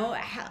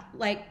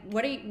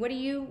 What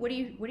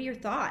are your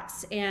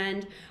thoughts?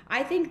 And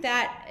I think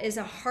that is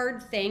a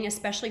hard thing,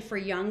 especially for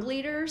young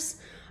leaders,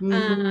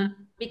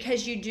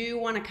 because you do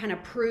want to kind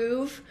of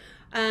prove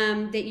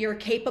that you're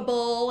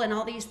capable and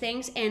all these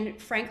things.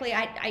 And frankly,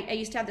 I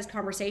used to have this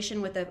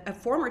conversation with a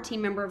former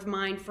team member of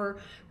mine for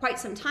quite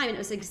some time, and it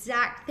was the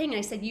exact thing. I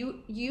said,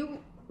 you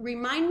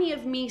remind me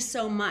of me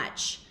so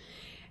much,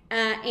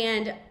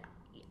 and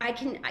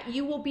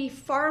you will be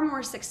far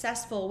more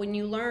successful when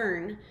you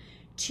learn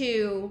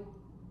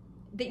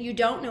that you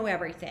don't know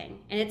everything,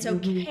 and it's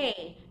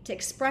okay to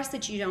express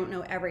that you don't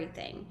know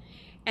everything.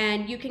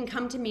 And you can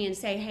come to me and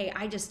say, hey,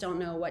 I just don't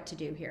know what to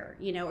do here,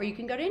 or you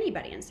can go to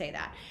anybody and say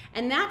that.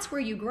 And that's where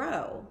you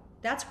grow.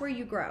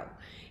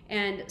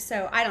 And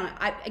so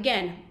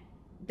again,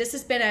 this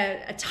has been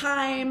a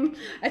time,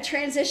 a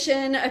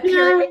transition, a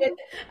period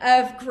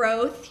of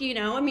growth.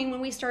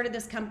 When we started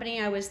this company,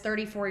 I was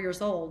 34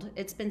 years old.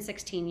 It's been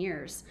 16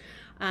 years.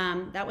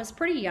 That was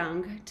pretty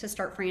young to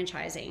start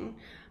franchising.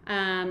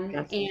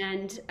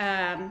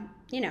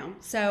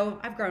 So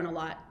I've grown a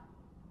lot.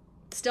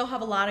 Still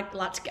have a lot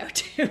to go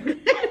to.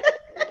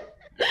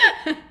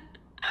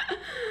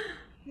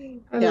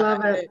 I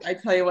love it. I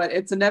tell you what,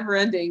 it's a never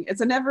ending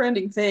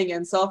thing,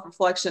 and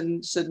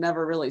self-reflection should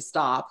never really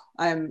stop.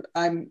 I'm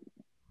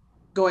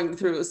going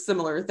through a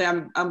similar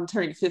thing. I'm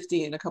turning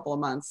 50 in a couple of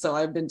months. So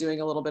I've been doing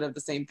a little bit of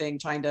the same thing,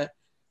 trying to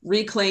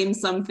reclaim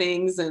some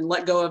things and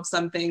let go of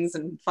some things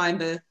and find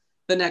the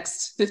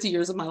next 50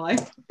 years of my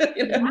life.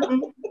 You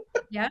know?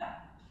 Yeah.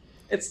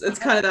 It's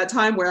kind of that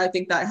time where I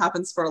think that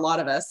happens for a lot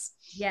of us.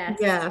 Yes.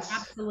 Yes.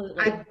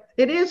 Absolutely.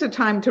 It is a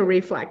time to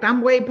reflect.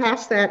 I'm way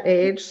past that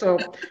age. So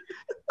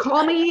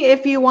call me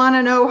if you want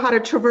to know how to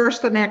traverse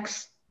the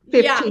next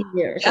 15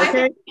 years.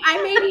 Okay.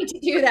 I may need to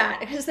do that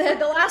because the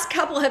last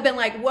couple have been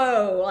like,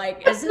 whoa,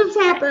 like, What just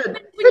happened?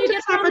 What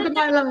just happened in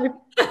my life?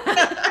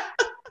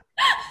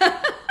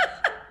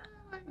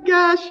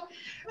 Gosh.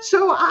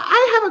 So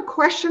I have a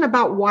question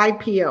about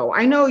YPO.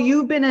 I know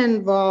you've been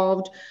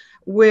involved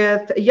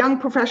with a young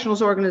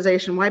professionals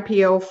organization,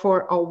 YPO,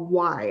 for a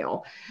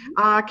while.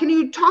 Can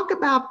you talk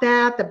about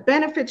that, the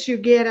benefits you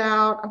get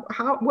out,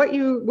 what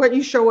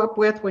you show up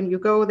with when you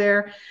go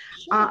there?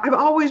 I've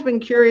always been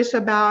curious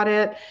about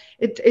it.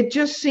 It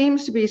just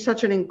seems to be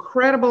such an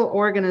incredible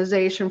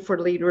organization for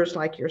leaders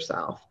like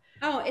yourself.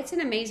 Oh, it's an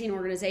amazing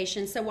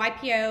organization. So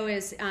YPO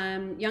is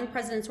Young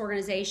Presidents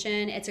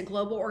Organization. It's a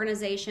global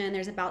organization.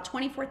 There's about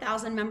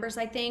 24,000 members,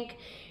 I think.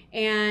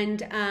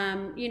 And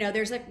you know,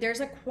 there's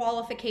a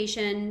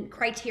qualification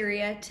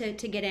criteria to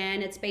get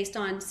in. It's based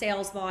on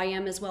sales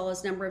volume as well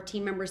as number of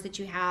team members that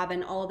you have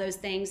and all of those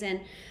things.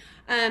 And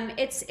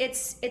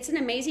it's an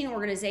amazing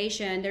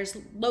organization. There's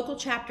local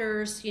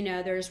chapters, you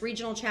know, there's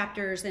regional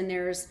chapters, and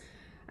there's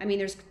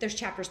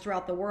chapters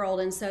throughout the world.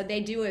 And so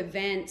they do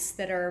events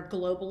that are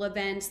global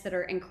events that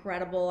are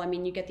incredible. I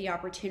mean, you get the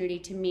opportunity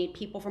to meet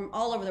people from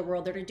all over the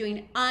world that are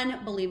doing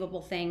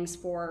unbelievable things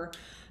for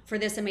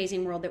this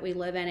amazing world that we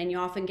live in. And you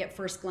often get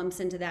first glimpse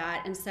into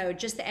that. And so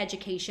just the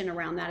education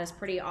around that is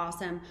pretty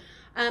awesome.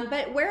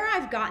 But where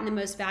I've gotten the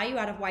most value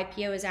out of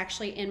YPO is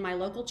actually in my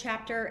local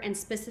chapter and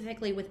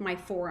specifically with my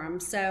forum.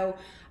 So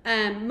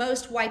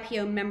most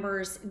YPO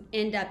members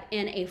end up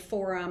in a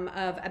forum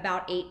of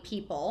about 8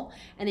 people,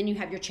 and then you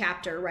have your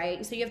chapter,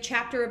 right? So you have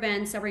chapter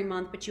events every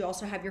month, but you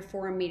also have your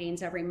forum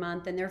meetings every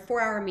month, and they're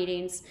 4-hour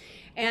meetings.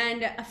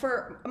 And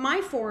for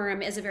my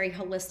forum is a very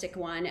holistic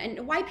one, and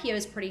YPO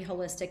is pretty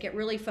holistic. It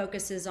really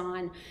focuses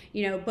on,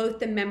 you know, both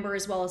the member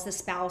as well as the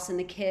spouse and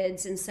the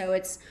kids. And so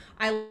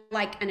I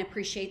like and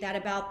appreciate that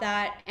about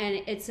that. And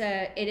it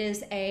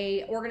is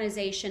a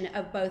organization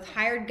of both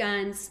hired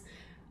guns,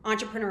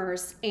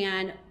 entrepreneurs,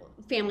 and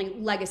family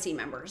legacy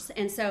members.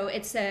 And so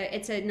it's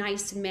a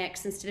nice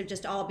mix instead of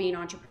just all being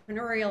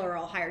entrepreneurial or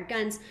all hired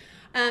guns.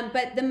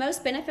 But the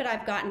most benefit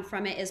I've gotten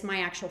from it is my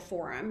actual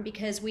forum,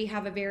 because we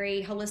have a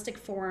very holistic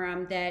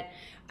forum that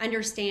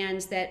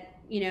understands that,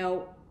 you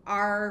know,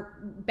 our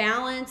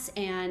balance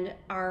and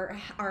our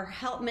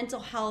health, mental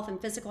health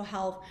and physical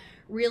health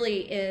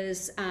really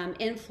is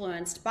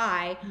influenced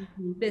by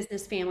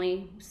business,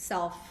 family,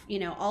 self, you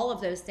know, all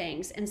of those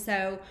things. And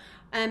so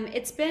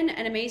it's been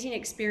an amazing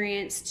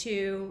experience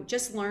to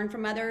just learn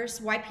from others.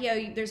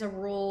 YPO, there's a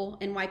rule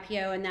in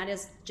YPO, and that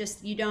is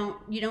just you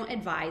don't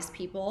advise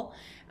people.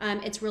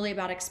 It's really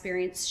about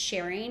experience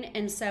sharing.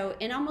 And so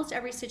in almost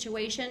every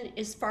situation,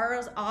 as far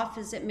as off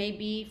as it may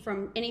be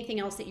from anything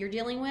else that you're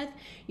dealing with,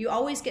 you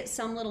always get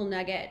some little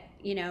nugget,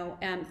 you know,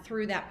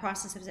 through that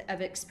process of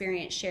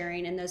experience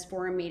sharing in those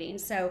forum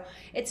meetings. So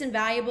it's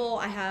invaluable.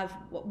 I have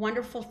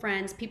wonderful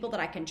friends, people that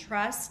I can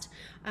trust.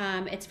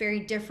 It's very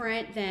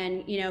different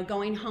than, you know,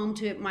 going home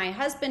to my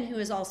husband, who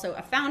is also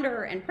a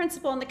founder and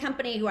principal in the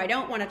company, who I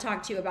don't want to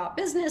talk to about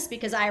business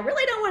because I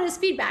really don't want his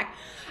feedback.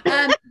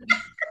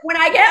 When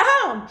I get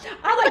home,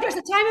 I'm like, there's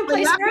a time and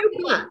place for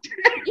everything.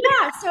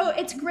 Yeah, so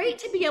it's great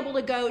to be able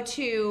to go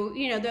to,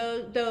 you know,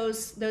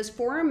 those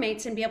forum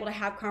mates and be able to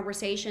have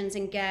conversations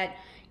and get,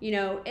 you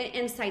know,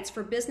 insights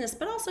for business,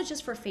 but also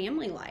just for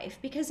family life.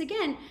 Because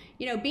again,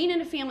 you know, being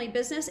in a family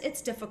business,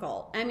 it's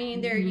difficult. I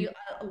mean, you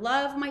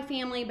love my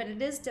family, but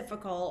it is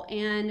difficult.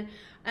 And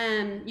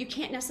you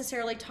can't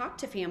necessarily talk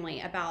to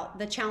family about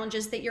the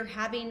challenges that you're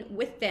having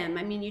with them.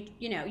 I mean,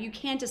 you know, you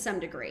can to some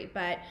degree,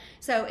 but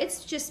so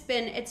it's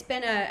been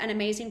an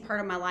amazing part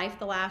of my life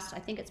the last, I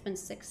think it's been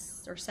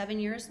 6 or 7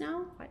 years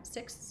now,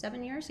 6,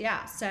 7 years.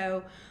 Yeah.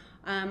 So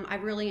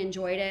I've really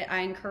enjoyed it. I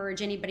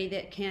encourage anybody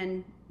that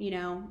can, you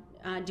know,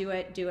 do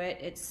it.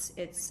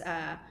 It's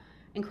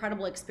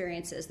incredible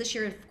experiences. This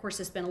year, of course,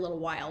 has been a little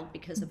wild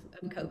because of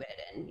COVID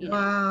and, you know,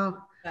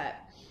 wow. But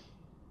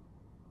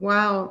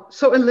wow.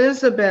 So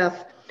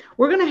Elizabeth,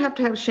 we're going to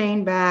have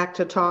Shane back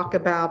to talk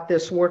about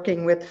this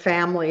working with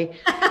family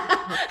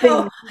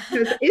thing,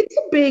 because it's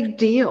a big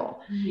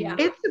deal. Yeah.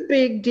 It's a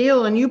big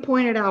deal. And you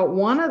pointed out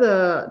one of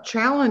the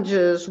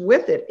challenges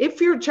with it. If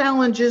your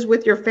challenge is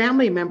with your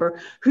family member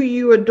who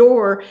you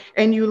adore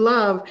and you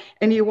love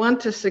and you want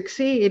to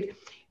succeed,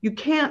 you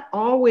can't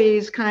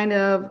always kind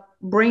of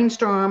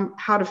brainstorm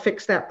how to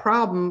fix that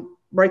problem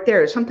right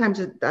there. Sometimes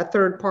a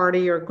third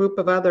party or a group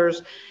of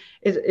others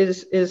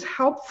is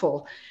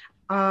helpful.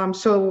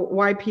 So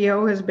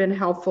YPO has been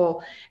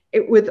helpful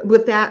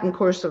with that, and of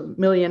course a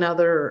million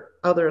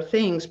other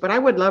things. But I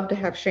would love to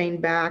have Shane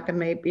back and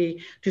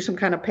maybe do some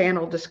kind of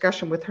panel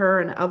discussion with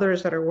her and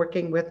others that are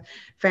working with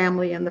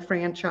family and the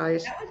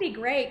franchise. That would be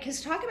great,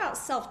 because talk about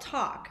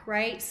self-talk,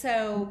 right?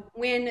 So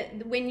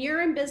when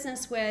you're in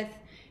business with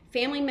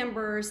family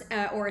members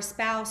or a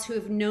spouse who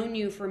have known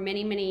you for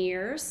many, many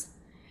years,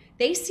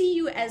 they see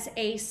you as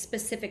a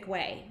specific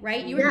way,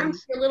 right? You remember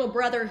your little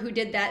brother who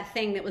did that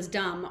thing that was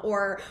dumb,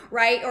 or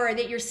right, or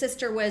that your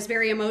sister was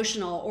very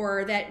emotional,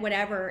 or that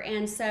whatever.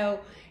 And so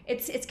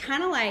it's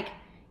kind of like,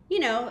 you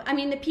know, I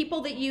mean, the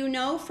people that you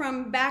know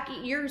from back,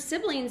 your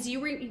siblings,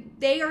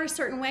 they are a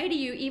certain way to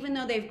you, even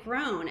though they've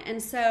grown. And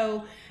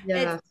so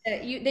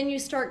then you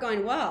start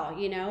going, well,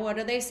 you know, what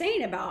are they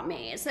saying about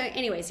me? So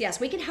anyways, yes,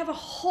 we could have a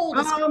whole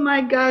discussion. Oh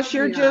my gosh,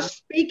 you're just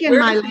speaking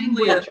my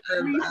language.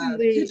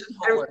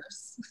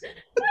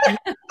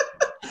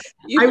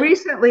 I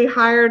recently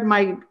hired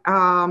my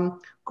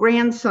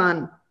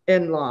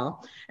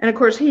grandson-in-law. And of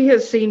course, he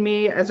has seen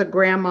me as a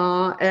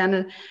grandma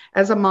and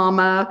as a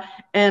mama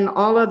and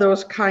all of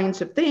those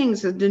kinds of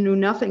things, and knew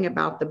nothing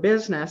about the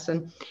business.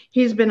 And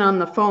he's been on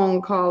the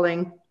phone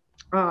calling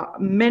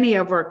many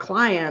of our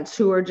clients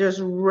who are just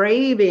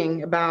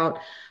raving about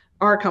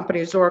our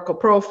company's Oracle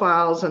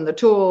Profiles and the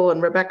tool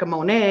and Rebecca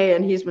Monet.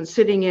 And he's been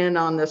sitting in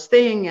on this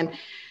thing.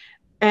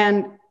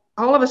 And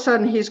all of a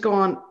sudden he's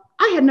going,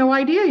 I had no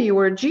idea you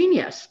were a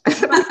genius. Wow,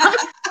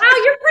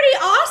 you're pretty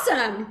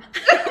awesome.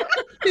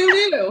 Who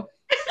knew?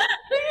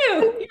 Who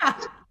knew? Yeah.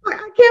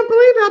 I can't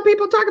believe how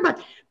people talk about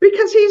it,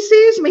 because he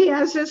sees me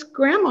as this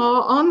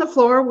grandma on the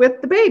floor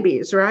with the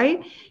babies,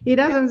 right? He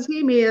doesn't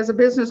see me as a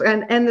business.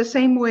 And the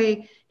same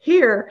way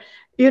here,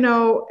 you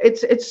know,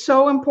 it's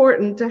so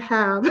important to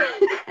have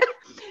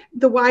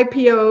the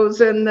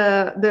YPOs and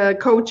the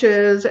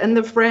coaches and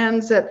the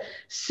friends that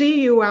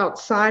see you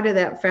outside of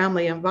that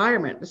family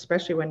environment,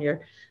 especially when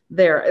you're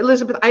there.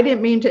 Elizabeth, I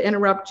didn't mean to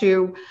interrupt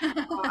you.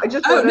 I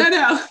just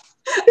no.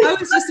 I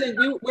was just saying,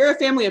 we're a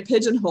family of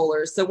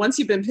pigeonholers. So once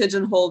you've been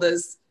pigeonholed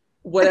as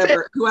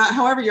whatever,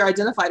 however you're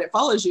identified, it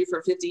follows you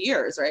for 50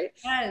 years, right?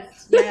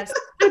 Yes.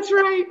 That's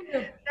right.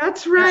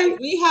 That's right.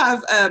 We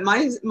have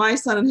my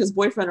son and his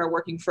boyfriend are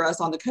working for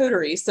us on the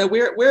coterie. So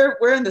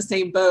we're in the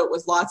same boat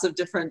with lots of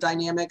different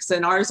dynamics,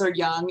 and ours are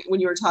young. When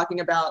you were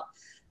talking about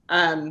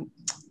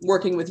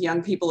working with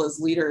young people as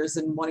leaders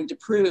and wanting to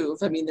prove,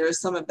 I mean, there's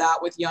some of that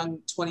with young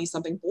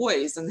 20-something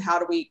boys, and how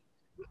do we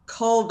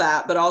cull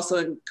that, but also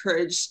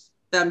encourage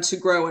them to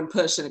grow and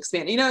push and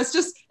expand? You know, it's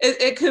just,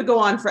 it could go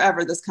on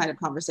forever, this kind of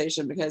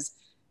conversation, because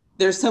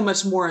there's so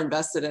much more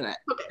invested in it.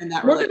 Okay. In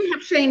that we're going to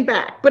have Shane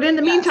back, but in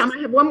the meantime, I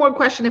have one more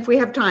question if we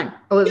have time,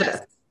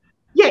 Elizabeth.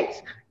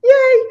 Yes.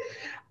 Yay.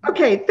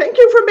 Okay. Thank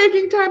you for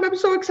making time. I'm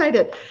so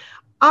excited.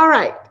 All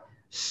right.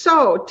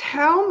 So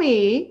tell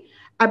me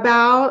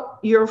about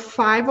your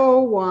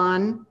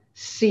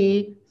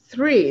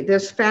 501c3,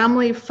 this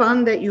family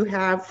fund that you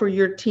have for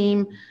your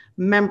team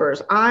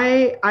members.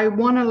 I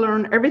want to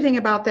learn everything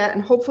about that,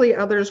 and hopefully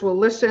others will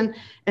listen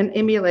and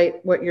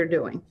emulate what you're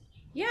doing.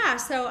 Yeah,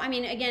 so I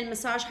mean, again,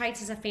 Massage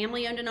Heights is a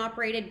family-owned and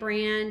operated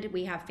brand.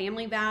 We have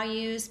family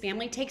values.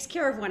 Family takes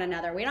care of one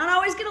another. We don't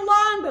always get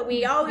along, but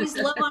we always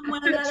love on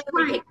one another.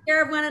 Right. We take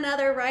care of one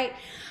another, right?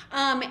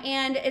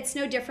 And it's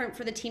no different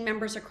for the team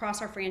members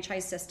across our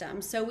franchise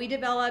system. So we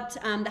developed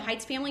the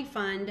Heights Family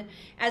Fund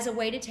as a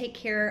way to take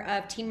care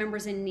of team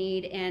members in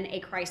need in a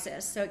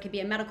crisis. So it could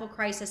be a medical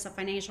crisis, a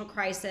financial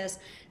crisis,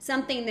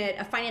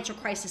 a financial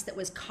crisis that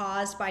was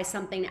caused by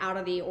something out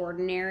of the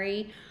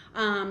ordinary.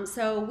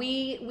 So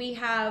we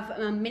have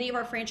many of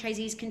our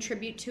franchisees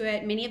contribute to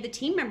it. Many of the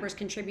team members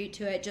contribute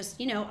to it, just,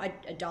 you know,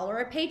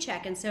 $1 a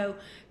paycheck. And so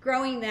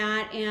growing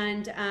that,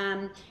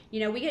 and, you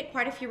know, we get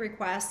quite a few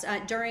requests.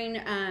 During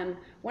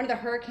one of the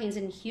hurricanes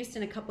in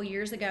Houston a couple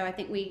years ago, I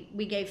think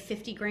we gave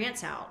 50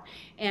 grants out.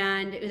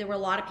 And there were a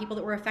lot of people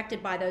that were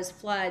affected by those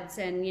floods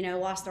and, you know,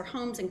 lost their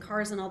homes and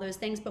cars and all those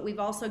things. But we've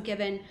also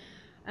given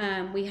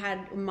we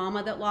had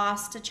mama that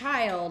lost a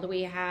child.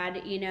 We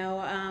had, you know,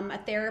 a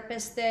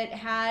therapist that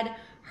had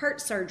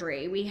heart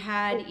surgery. We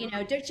had, you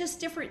know, just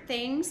different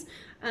things.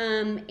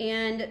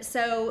 And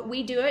so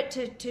we do it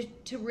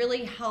to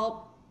really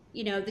help,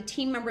 you know, the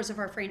team members of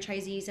our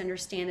franchisees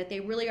understand that they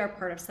really are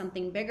part of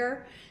something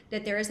bigger,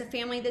 that there is a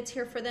family that's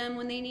here for them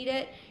when they need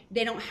it.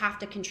 They don't have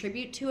to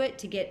contribute to it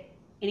to get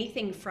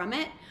anything from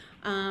it.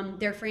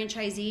 Their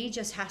franchisee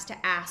just has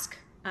to ask,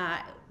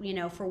 you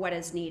know, for what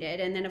is needed.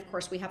 And then of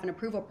course we have an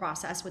approval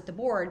process with the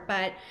board,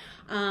 but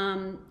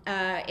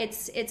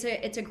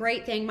it's a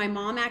great thing. My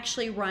mom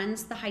actually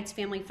runs the Heights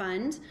Family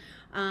Fund.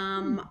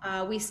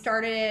 We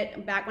started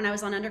it back when I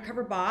was on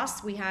Undercover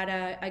Boss. We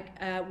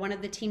had one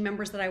of the team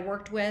members that I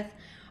worked with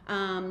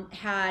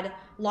had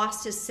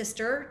lost his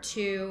sister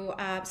to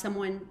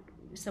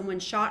someone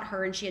shot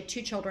her, and she had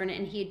 2 children,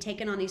 and he had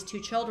taken on these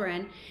 2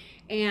 children.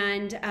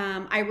 And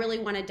I really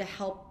wanted to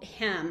help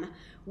him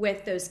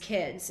with those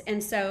kids.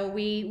 And so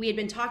we had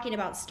been talking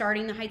about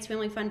starting the Heights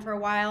Family Fund for a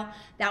while.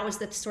 That was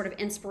the sort of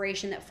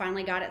inspiration that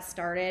finally got it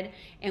started.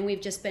 And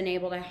we've just been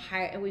able to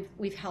hire,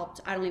 we've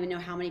helped, I don't even know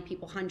how many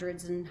people,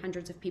 hundreds and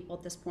hundreds of people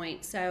at this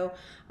point. So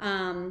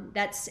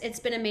it's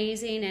been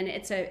amazing. And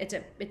it's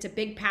a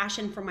big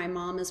passion for my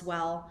mom as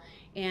well.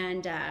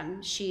 And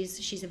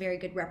she's a very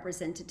good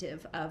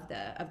representative of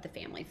the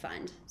family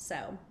fund.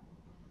 So.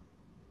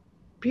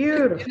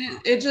 Beautiful.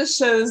 It just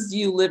shows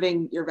you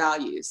living your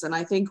values. And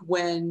I think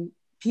when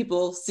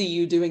people see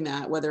you doing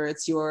that, whether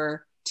it's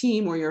your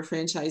team or your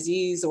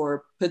franchisees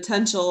or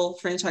potential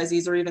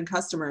franchisees or even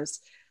customers,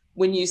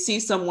 when you see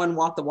someone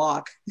walk the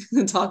walk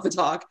and talk the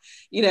talk,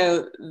 you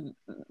know,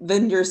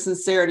 then your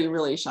sincerity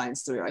really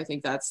shines through. I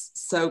think that's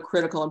so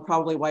critical, and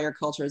probably why your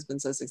culture has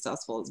been so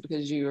successful, is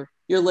because you're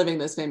living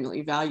those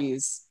family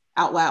values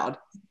out loud.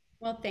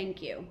 Well,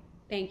 thank you.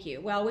 Thank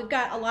you. Well, we've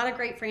got a lot of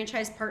great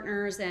franchise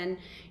partners, and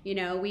you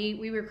know,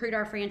 we recruit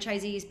our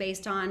franchisees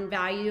based on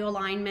value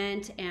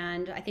alignment,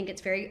 and I think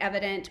it's very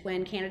evident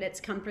when candidates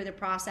come through the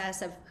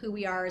process of who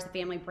we are as a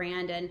family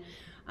brand, and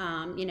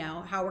you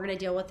know, how we're going to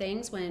deal with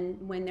things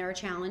when there are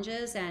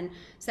challenges. And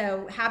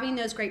so having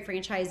those great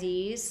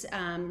franchisees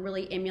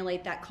really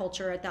emulate that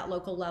culture at that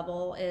local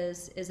level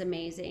is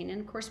amazing. And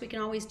of course, we can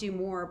always do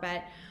more,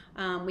 but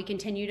we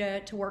continue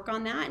to work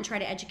on that and try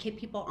to educate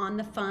people on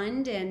the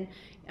fund, and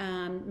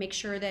make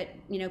sure that,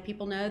 you know,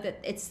 people know that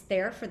it's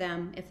there for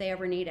them if they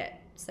ever need it.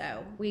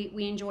 So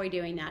we enjoy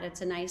doing that.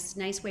 It's a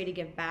nice way to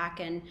give back.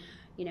 And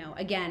you know,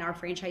 again, our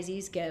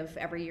franchisees give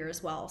every year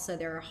as well, so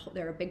they're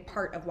a big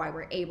part of why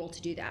we're able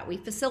to do that. We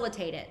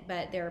facilitate it,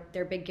 but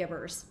they're big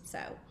givers. So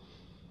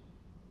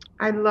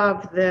I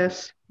love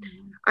this.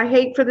 I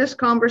hate for this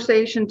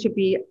conversation to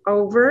be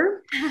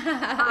over.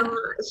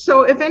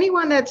 So if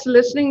anyone that's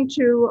listening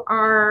to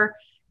our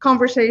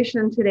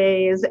conversation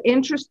today is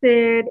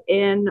interested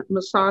in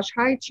Massage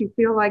Heights, you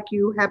feel like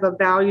you have a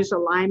values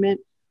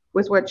alignment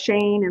with what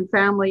Shane and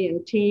family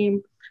and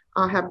team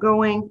have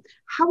going,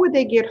 how would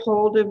they get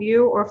hold of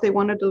you? Or if they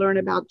wanted to learn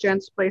about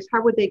Jen's Place,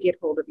 how would they get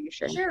hold of you,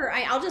 Shane? Sure,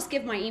 I'll just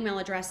give my email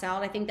address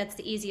out. I think that's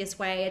the easiest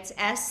way. It's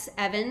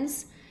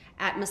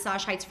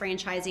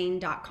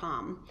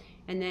sevans@massageheightsfranchising.com.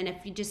 And then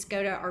if you just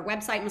go to our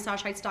website,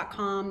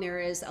 massageheights.com, there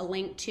is a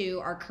link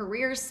to our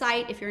careers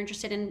site if you're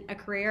interested in a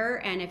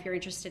career. And if you're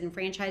interested in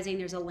franchising,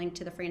 there's a link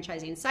to the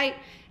franchising site.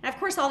 And of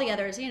course, all the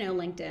others, you know,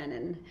 LinkedIn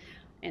and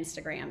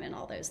Instagram and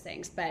all those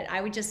things. But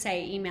I would just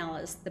say email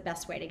is the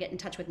best way to get in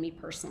touch with me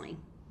personally.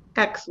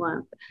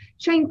 Excellent.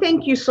 Shane,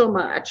 thank you so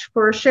much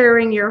for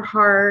sharing your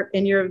heart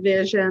and your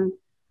vision.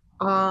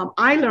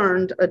 I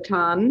learned a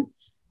ton,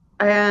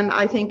 and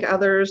I think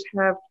others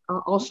have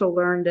also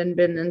learned and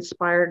been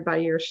inspired by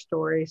your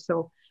story.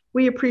 So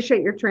we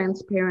appreciate your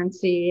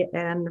transparency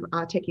and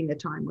taking the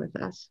time with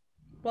us.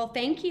 Well,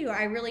 thank you.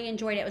 I really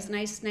enjoyed it. It was a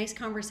nice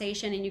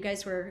conversation, and you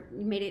guys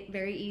made it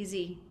very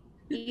easy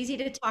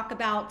to talk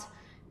about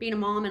being a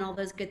mom and all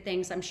those good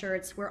things. I'm sure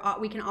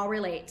we can all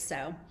relate.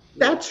 So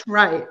that's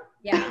right.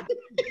 Yeah.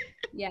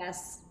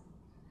 Yes.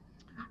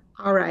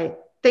 All right.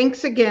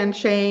 Thanks again,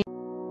 Shane.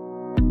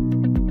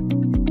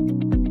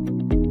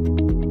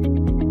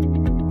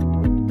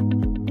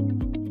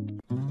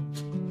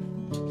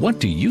 What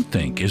do you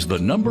think is the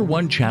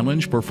 #1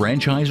 challenge for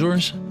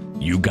franchisors?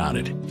 You got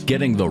it.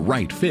 Getting the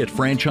right fit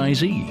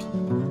franchisee.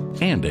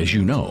 And as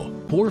you know,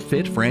 poor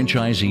fit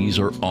franchisees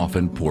are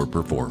often poor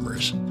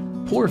performers.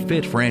 Poor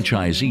fit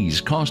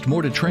franchisees cost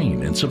more to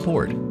train and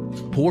support.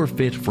 Poor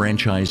fit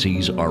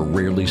franchisees are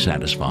rarely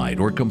satisfied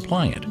or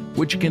compliant,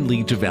 which can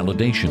lead to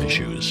validation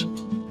issues.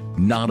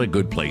 Not a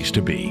good place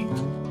to be.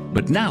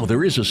 But now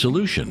there is a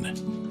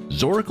solution.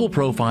 Zoracle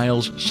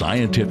Profile's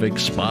scientific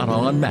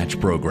spot-on match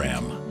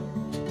program.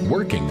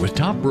 Working with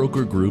top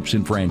broker groups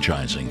in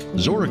franchising,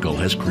 Zoracle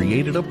has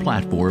created a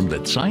platform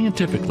that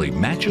scientifically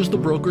matches the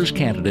broker's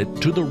candidate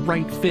to the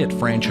right fit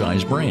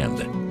franchise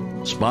brand.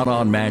 Spot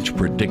On Match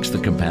predicts the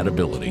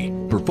compatibility,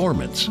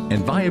 performance,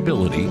 and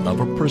viability of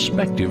a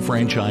prospective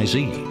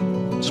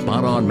franchisee.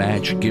 Spot On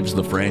Match gives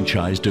the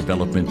franchise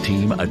development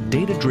team a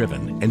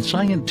data-driven and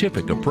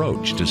scientific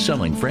approach to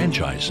selling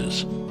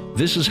franchises.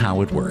 This is how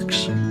it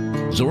works.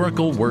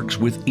 Zoracle works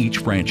with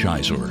each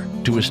franchisor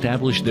to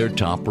establish their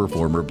top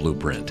performer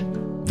blueprint.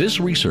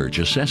 This research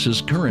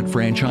assesses current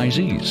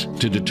franchisees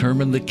to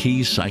determine the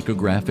key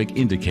psychographic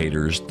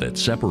indicators that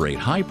separate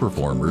high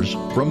performers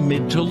from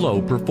mid to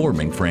low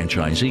performing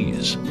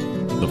franchisees.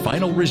 The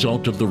final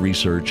result of the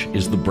research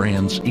is the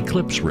brand's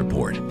Eclipse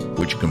report,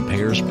 which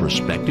compares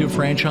prospective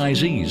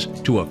franchisees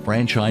to a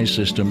franchise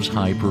system's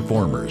high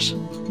performers.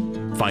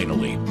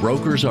 Finally,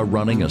 brokers are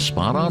running a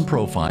spot-on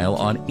profile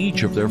on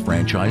each of their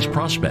franchise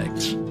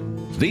prospects.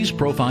 These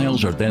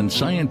profiles are then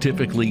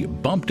scientifically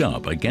bumped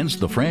up against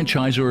the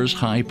franchisor's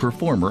high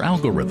performer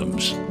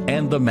algorithms,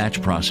 and the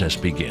match process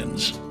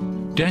begins.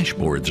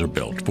 Dashboards are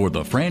built for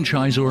the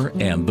franchisor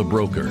and the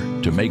broker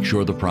to make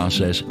sure the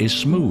process is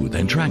smooth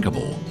and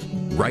trackable.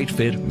 Right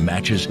Fit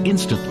matches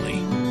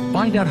instantly.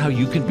 Find out how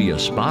you can be a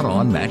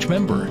spot-on match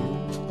member.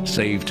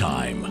 Save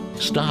time.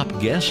 Stop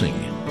guessing.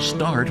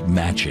 Start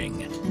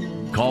matching.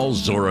 Call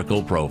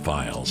Zoracle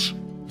Profiles.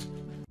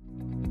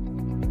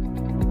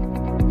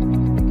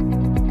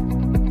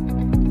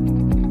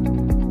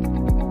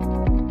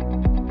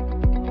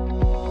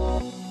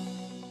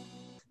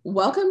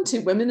 Welcome to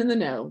Women in the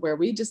Know, where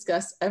we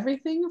discuss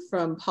everything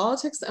from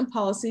politics and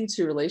policy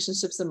to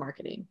relationships and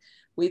marketing.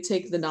 We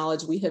take the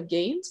knowledge we have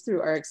gained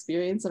through our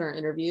experience in our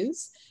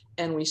interviews,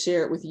 and we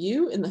share it with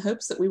you in the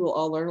hopes that we will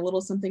all learn a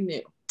little something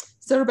new.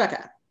 So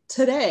Rebecca,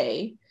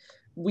 today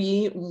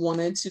we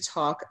wanted to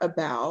talk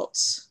about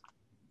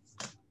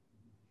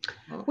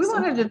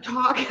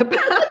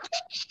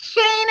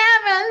Shane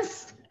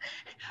Evans,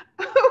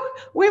 who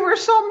we were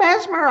so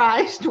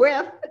mesmerized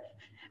with.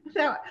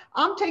 So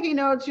I'm taking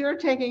notes, you're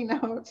taking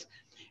notes.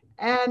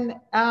 And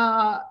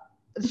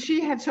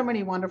she had so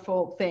many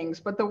wonderful things.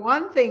 But the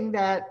one thing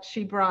that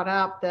she brought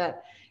up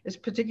that is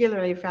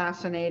particularly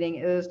fascinating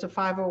is the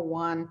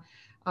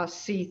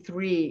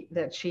 501c3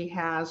 that she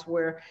has,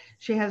 where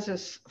she has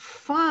this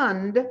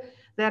fund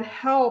that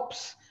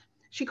helps.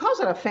 She calls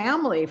it a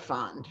family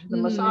fund, the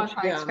Massage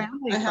Heights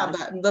Family Fund. I have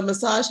that, the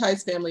Massage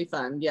Heights Family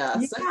Fund,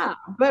 yes. Yeah,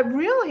 but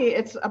really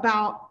it's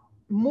about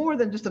more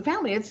than just a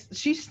family.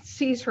 She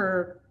sees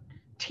her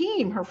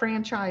team, her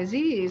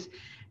franchisees,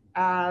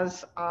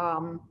 as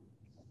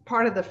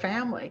part of the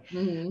family.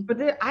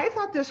 But I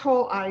thought this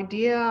whole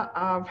idea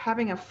of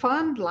having a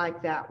fund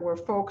like that, where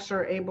folks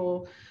are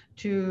able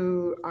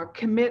to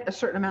commit a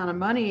certain amount of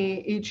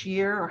money each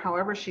year or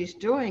however she's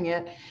doing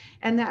it,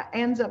 and that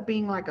ends up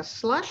being like a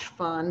slush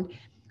fund,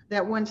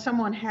 that when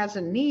someone has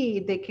a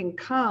need, they can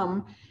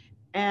come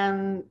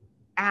and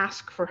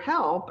ask for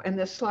help, and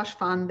this slush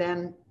fund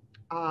then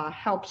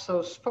helps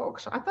those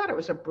folks. So I thought it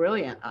was a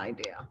brilliant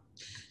idea.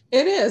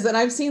 It is, and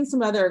I've seen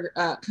some other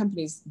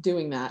companies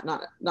doing that.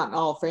 Not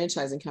all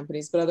franchising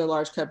companies, but other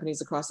large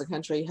companies across the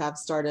country have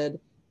started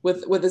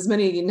with as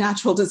many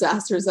natural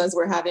disasters as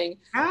we're having.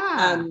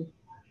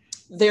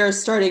 They're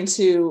starting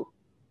to,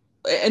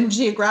 and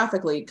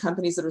geographically,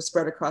 companies that are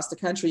spread across the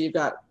country. You've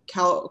got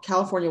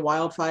California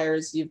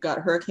wildfires, you've got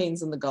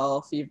hurricanes in the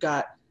Gulf, you've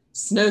got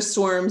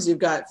snowstorms, you've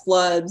got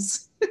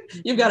floods,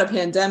 you've got a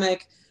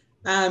pandemic.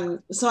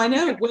 So I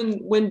know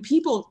when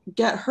people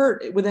get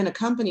hurt within a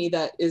company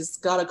that is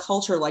got a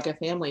culture like a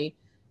family,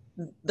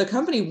 the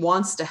company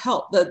wants to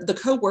help. The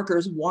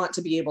co-workers want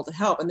to be able to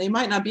help, and they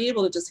might not be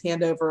able to just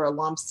hand over a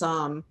lump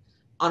sum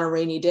on a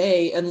rainy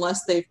day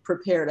unless they've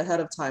prepared ahead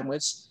of time,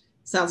 which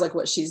sounds like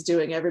what she's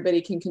doing.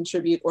 Everybody can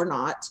contribute or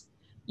not.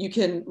 You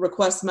can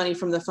request money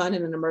from the fund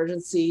in an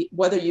emergency,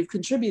 whether you've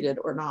contributed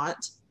or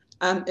not.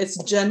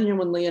 It's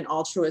genuinely an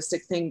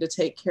altruistic thing to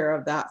take care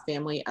of that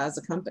family as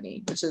a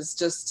company, which is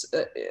just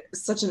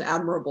such an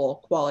admirable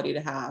quality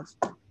to have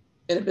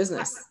in a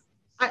business.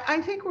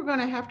 I think we're going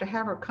to have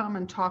her come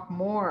and talk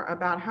more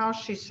about how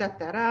she set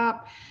that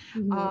up.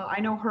 I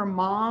know her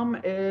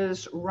mom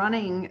is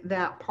running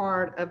that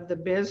part of the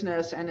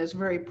business and is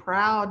very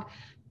proud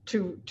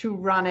to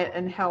run it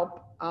and help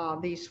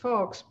these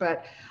folks.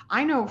 But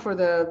I know for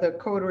the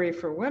Coterie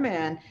for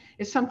Women,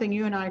 it's something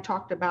you and I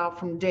talked about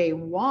from day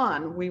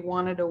one. We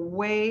wanted a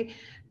way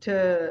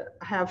to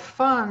have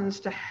funds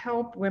to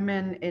help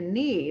women in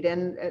need.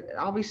 And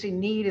obviously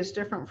need is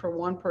different for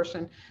one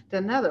person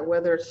than another,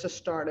 whether it's to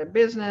start a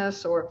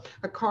business or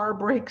a car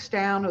breaks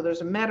down or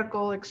there's a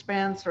medical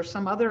expense or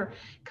some other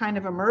kind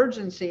of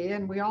emergency.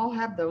 And we all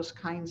have those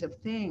kinds of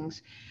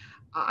things.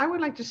 I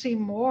would like to see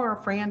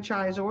more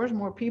franchisors,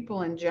 more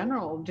people in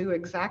general, do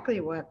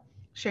exactly what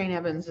Shane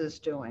Evans is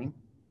doing.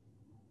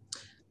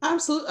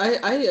 Absolutely.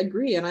 I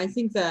agree. And I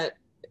think that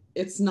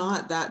it's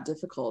not that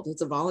difficult.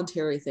 It's a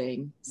voluntary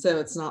thing. So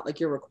it's not like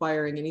you're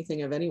requiring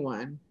anything of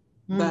anyone.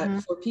 But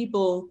for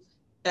people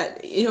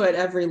at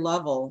every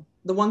level,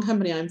 the one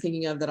company I'm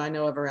thinking of that I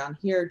know of around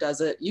here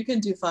does it. You can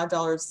do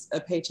 $5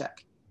 a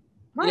paycheck.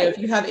 Right. If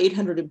you have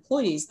 800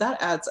 employees,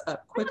 that adds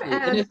up quickly.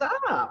 That adds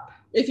up.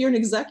 If you're an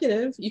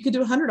executive, you could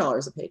do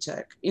 $100 a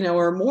paycheck,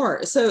 or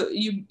more. So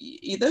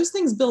those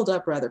things build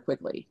up rather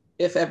quickly.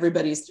 If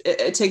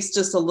it takes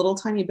just a little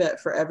tiny bit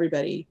for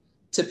everybody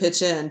to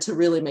pitch in to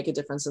really make a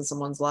difference in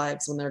someone's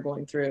lives when they're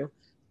going through.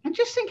 And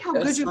just think how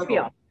good you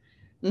feel.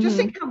 Just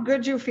think how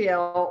good you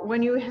feel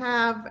when you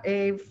have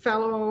a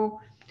fellow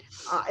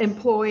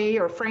employee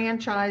or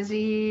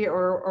franchisee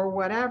or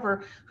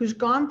whatever who's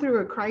gone through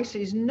a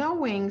crisis,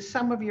 knowing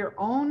some of your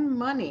own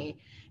money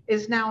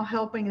is now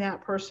helping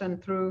that person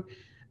through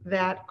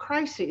that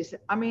crisis.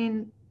 I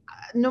mean,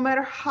 no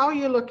matter how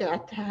you look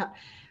at that,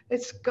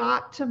 it's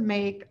got to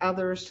make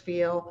others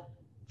feel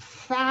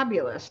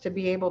fabulous to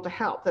be able to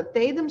help, that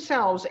they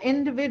themselves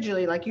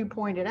individually, like you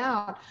pointed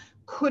out,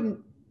 couldn't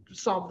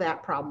solve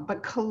that problem.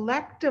 But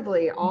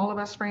collectively, all of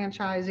us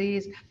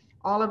franchisees,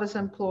 all of us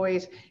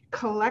employees,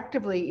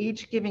 collectively,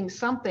 each giving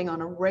something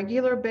on a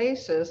regular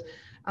basis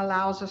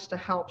allows us to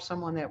help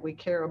someone that we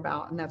care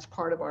about. And that's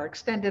part of our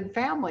extended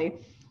family,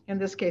 in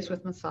this case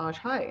with Massage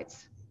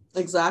Heights.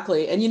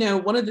 Exactly. And,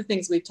 one of the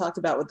things we've talked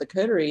about with the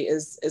Coterie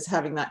is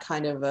having that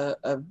kind of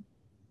a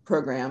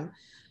program.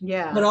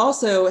 Yeah. But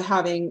also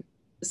having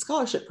a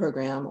scholarship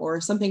program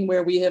or something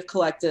where we have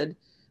collected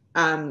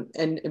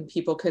and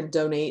people can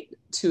donate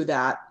to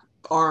that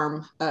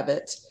arm of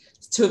it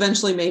to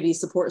eventually maybe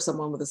support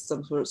someone with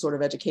some sort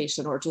of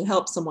education or to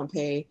help someone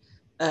pay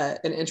an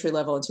entry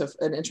level into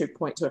an entry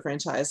point to a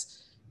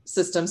franchise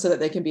system so that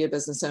they can be a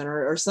business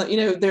owner or so.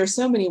 There are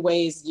so many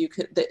ways you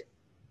could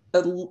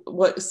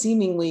what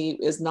seemingly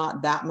is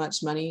not that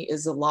much money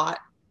is a lot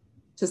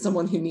to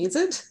someone who needs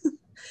it.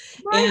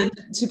 Right.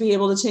 And to be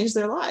able to change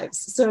their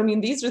lives. So,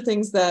 these are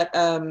things that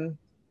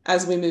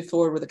as we move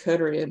forward with the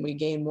coterie and we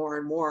gain more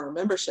and more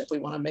membership, we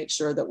want to make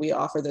sure that we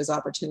offer those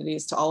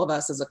opportunities to all of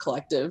us as a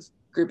collective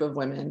group of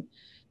women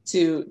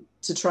to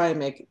try and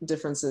make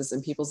differences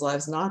in people's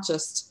lives, not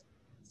just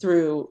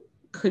through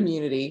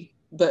community,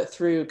 but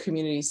through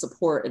community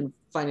support and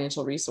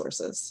financial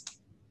resources.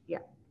 Yeah.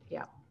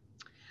 Yeah.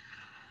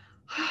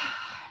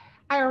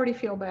 I already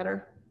feel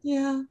better.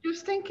 Yeah.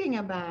 Just thinking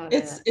about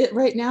it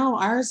right now,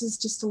 ours is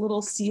just a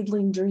little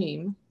seedling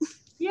dream.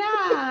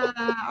 Yeah,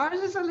 ours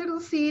is a little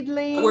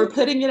seedling. We're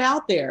putting it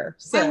out there.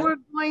 So. And we're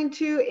going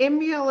to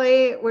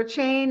emulate what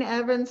Shane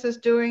Evans is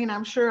doing, and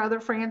I'm sure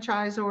other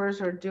franchisors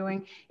are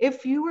doing.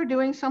 If you are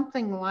doing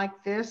something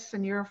like this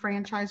and you're a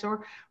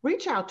franchisor,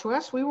 reach out to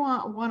us. We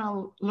want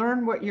to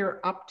learn what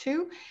you're up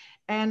to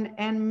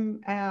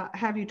and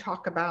have you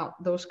talk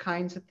about those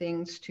kinds of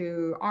things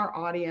to our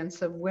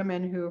audience of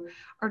women who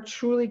are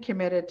truly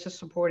committed to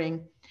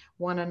supporting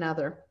one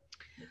another.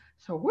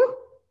 So, woo,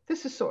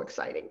 this is so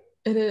exciting.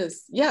 It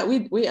is. Yeah,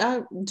 we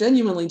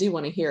genuinely do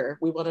want to hear.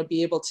 We want to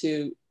be able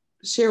to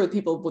share with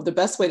people the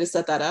best way to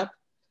set that up,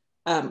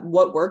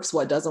 what works,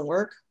 what doesn't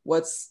work,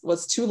 what's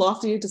too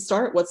lofty to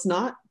start, what's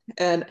not.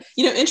 And,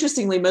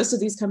 interestingly, most of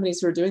these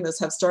companies who are doing this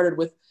have started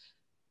with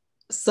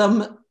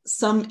some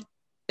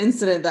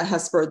incident that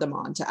has spurred them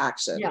on to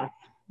action. Yeah.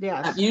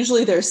 Yes.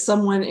 Usually there's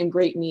someone in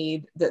great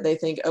need that they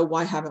think, oh,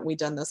 why haven't we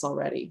done this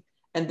already?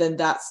 And then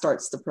that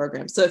starts the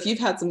program. So if you've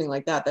had something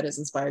like that has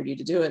inspired you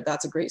to do it,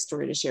 that's a great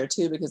story to share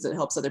too, because it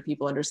helps other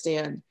people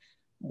understand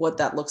what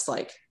that looks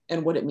like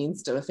and what it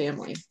means to a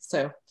family.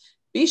 So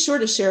be sure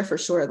to share for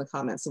sure in the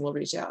comments and we'll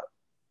reach out.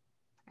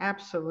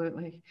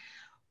 Absolutely.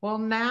 Well,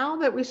 now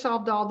that we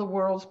solved all the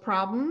world's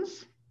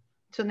problems,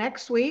 to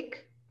next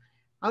week,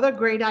 other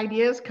great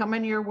ideas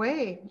coming your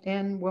way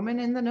in Women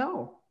in the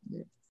Know.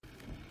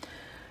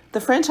 The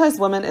Franchise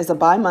Woman is a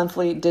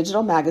bi-monthly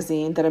digital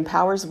magazine that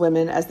empowers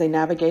women as they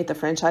navigate the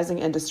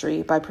franchising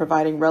industry by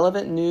providing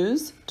relevant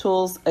news,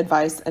 tools,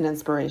 advice, and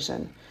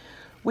inspiration.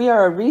 We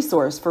are a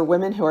resource for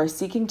women who are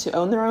seeking to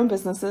own their own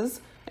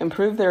businesses,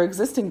 improve their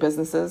existing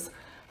businesses,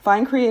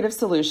 find creative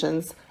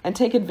solutions, and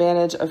take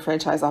advantage of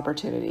franchise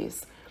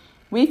opportunities.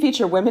 We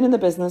feature women in the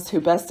business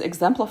who best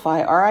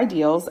exemplify our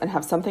ideals and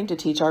have something to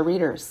teach our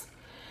readers.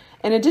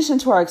 In addition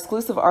to our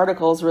exclusive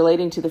articles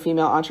relating to the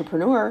female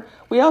entrepreneur,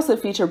 we also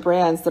feature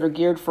brands that are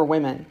geared for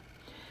women.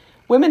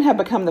 Women have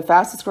become the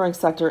fastest growing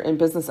sector in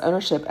business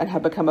ownership and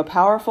have become a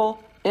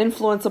powerful,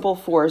 influenceable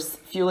force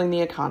fueling the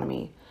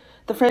economy.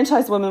 The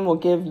Franchise Woman will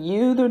give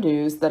you the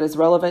news that is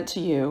relevant to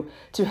you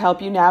to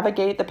help you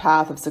navigate the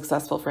path of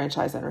successful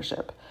franchise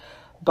ownership.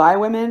 By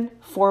women,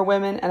 for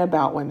women, and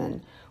about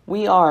women.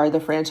 We are the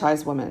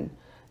Franchise Woman.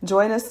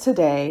 Join us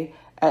today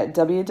at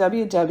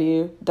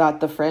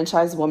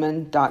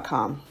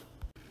www.thefranchisewoman.com.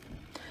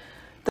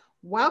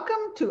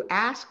 Welcome to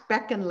Ask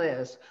Beck and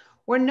Liz,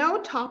 where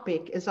no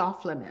topic is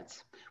off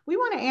limits. We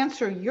want to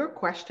answer your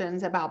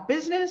questions about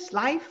business,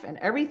 life, and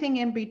everything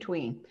in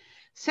between.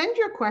 Send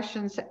your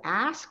questions to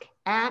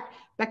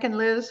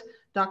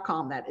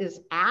ask@beckandliz.com. That is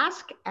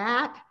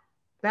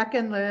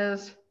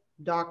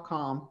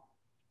ask@beckandliz.com.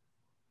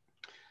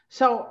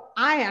 So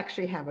I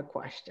actually have a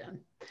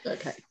question.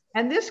 Okay.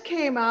 And this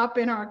came up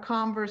in our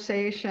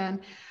conversation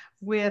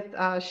with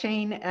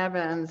Shane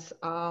Evans,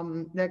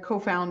 the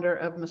co-founder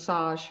of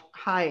Massage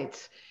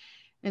Heights.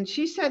 And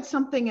she said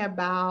something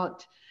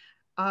about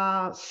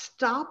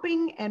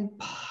stopping and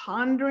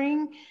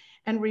pondering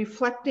and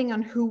reflecting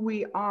on who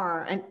we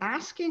are and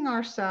asking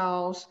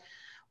ourselves,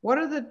 what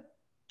are the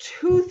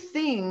two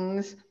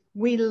things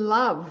we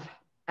love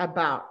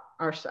about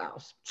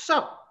ourselves?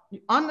 So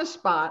on the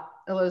spot,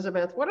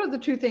 Elizabeth, what are the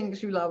two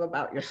things you love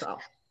about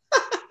yourself?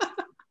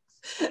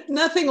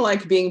 Nothing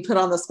like being put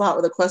on the spot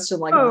with a question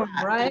like that.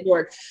 Right.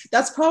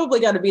 That's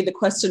probably got to be the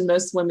question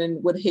most women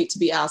would hate to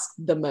be asked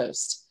the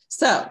most.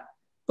 So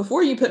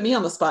before you put me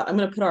on the spot, I'm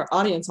going to put our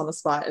audience on the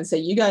spot and say,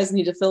 you guys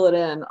need to fill it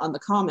in on the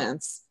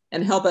comments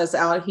and help us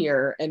out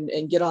here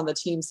and get on the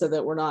team so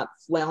that we're not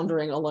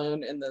floundering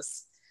alone in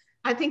this.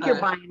 I think you're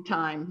buying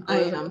time.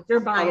 I am. You're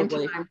buying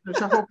probably. time.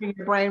 So hoping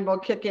your brain will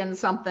kick in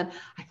something.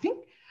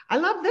 I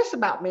love this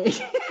about me.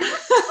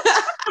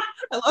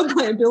 I love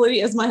my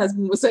ability, as my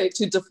husband would say,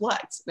 to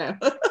deflect. No.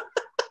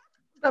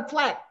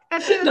 Deflect.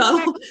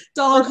 Donald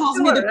calls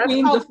me the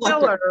queen deflector.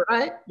 Filler,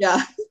 right?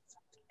 Yeah.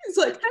 He's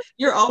like,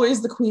 you're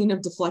always the queen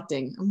of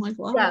deflecting. I'm like,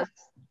 well, yes.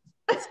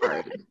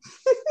 Sorry.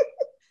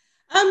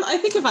 I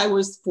think if I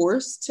was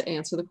forced to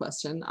answer the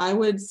question, I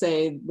would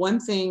say one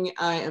thing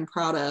I am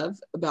proud of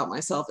about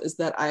myself is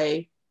that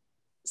I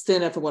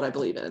stand up for what I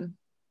believe in,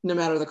 no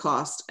matter the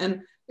cost.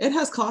 And it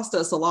has cost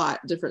us a lot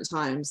different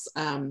times,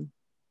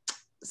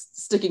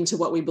 sticking to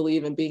what we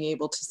believe and being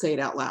able to say it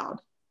out loud.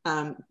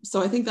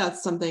 So I think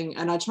that's something,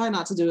 and I try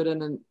not to do it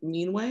in a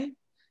mean way,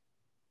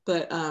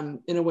 but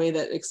in a way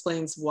that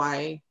explains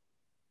why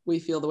we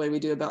feel the way we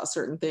do about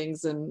certain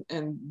things and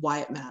why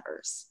it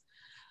matters.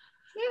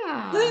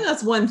 Yeah. I think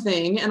that's one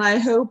thing. And I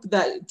hope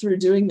that through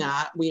doing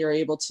that, we are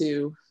able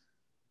to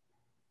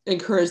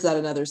encourage that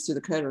in others through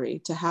the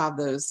coterie, to have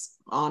those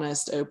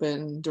honest,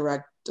 open,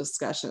 direct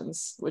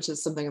discussions, which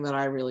is something that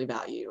I really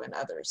value and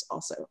others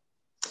also.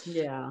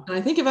 Yeah. And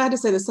I think if I had to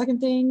say the second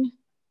thing,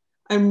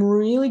 I'm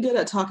really good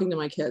at talking to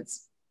my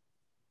kids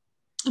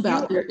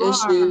about their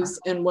issues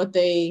and what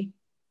they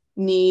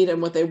need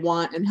and what they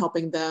want, and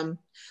helping them.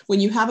 When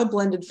you have a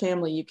blended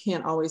family, you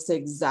can't always say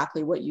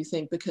exactly what you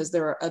think because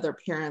there are other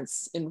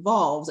parents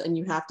involved, and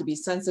you have to be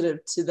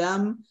sensitive to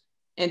them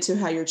and to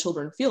how your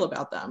children feel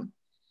about them,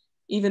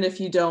 even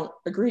if you don't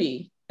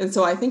agree. And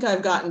so I think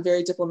I've gotten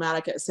very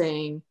diplomatic at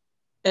saying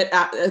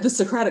the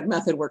Socratic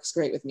method works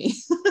great with me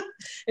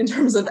in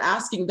terms of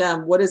asking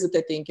them, what is it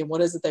they think and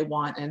what is it they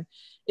want? And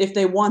if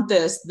they want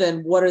this,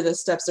 then what are the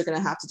steps they're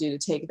going to have to do to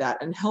take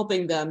that, and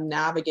helping them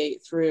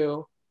navigate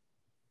through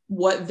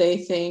what they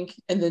think,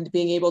 and then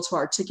being able to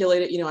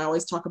articulate it. You know, I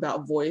always talk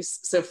about voice.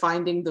 So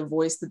finding the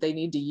voice that they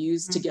need to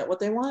use to get what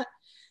they want,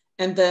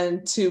 and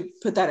then to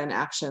put that in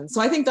action.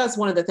 So I think that's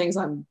one of the things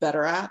I'm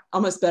better at,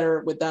 almost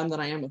better with them than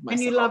I am with myself.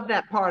 And you love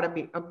that part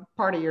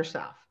of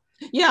yourself.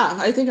 Yeah,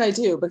 I think I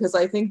do, because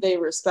I think they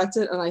respect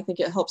it, and I think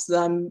it helps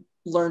them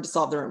learn to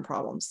solve their own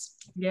problems.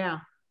 Yeah.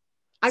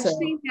 I've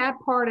seen that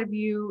part of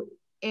you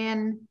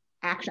in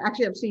action.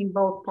 Actually, I've seen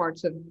both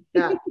parts of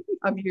that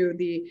of you.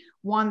 The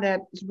one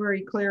that is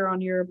very clear on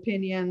your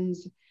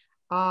opinions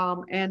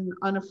and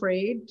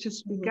unafraid to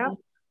speak up.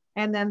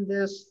 And then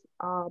this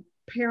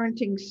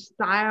parenting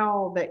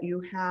style that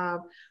you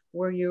have,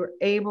 where you're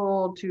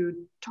able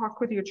to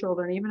talk with your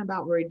children, even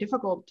about very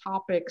difficult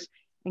topics,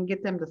 and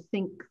get them to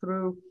think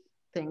through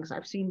things.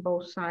 I've seen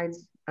both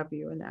sides of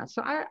you in that.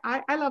 So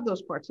I love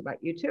those parts about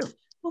you too.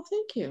 Well,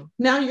 thank you.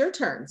 Now your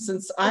turn,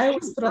 since I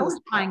was put on the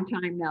spot.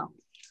 Time now.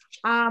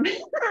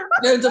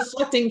 No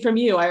deflecting from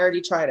you. I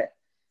already tried it.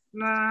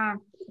 Oh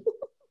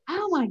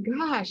my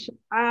gosh.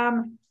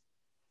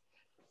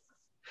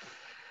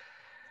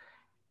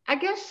 I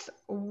guess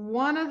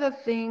one of the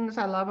things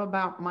I love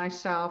about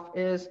myself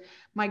is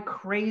my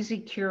crazy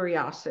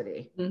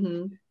curiosity.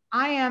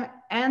 I am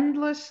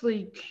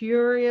endlessly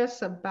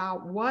curious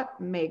about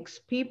what makes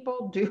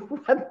people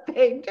do what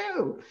they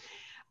do.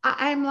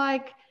 I'm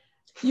like,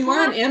 you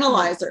are an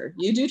analyzer.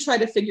 You do try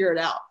to figure it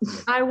out.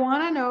 I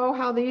want to know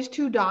how these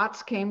two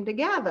dots came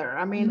together.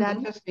 I mean,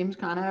 that just seems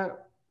kind of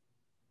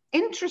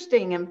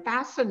interesting and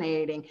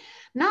fascinating.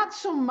 Not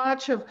so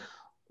much of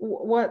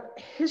what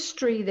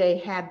history they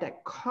had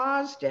that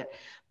caused it,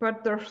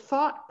 but their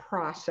thought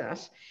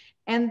process.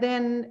 And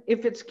then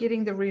if it's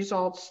getting the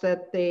results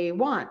that they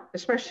want,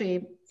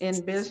 especially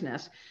in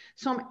business.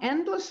 So I'm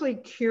endlessly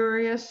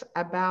curious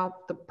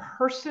about the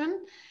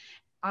person,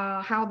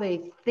 how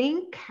they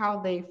think, how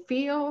they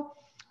feel,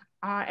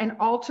 and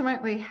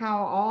ultimately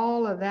how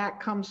all of that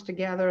comes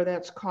together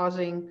that's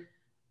causing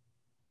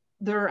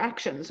their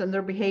actions and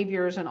their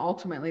behaviors, and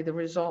ultimately the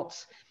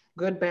results,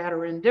 good, bad,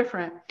 or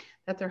indifferent,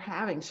 that they're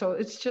having. So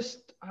it's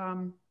just,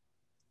 so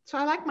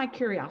I like my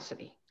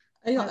curiosity.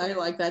 I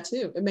like that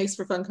too. It makes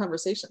for fun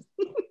conversation.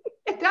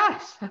 It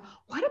does.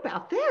 What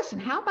about this?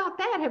 And how about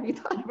that? Have you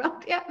thought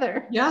about the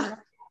other? Yeah.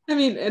 I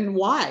mean, and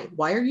why?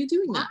 Why are you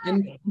doing that?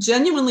 And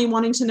genuinely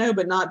wanting to know,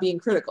 but not being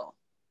critical.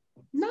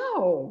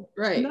 No.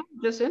 Right. No,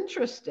 just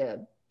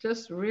interested.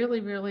 Just really,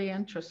 really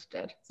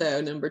interested.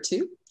 So number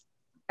 2.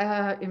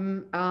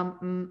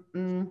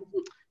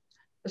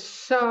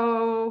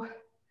 So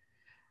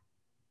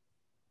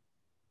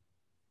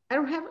I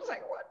don't have a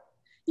second one.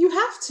 You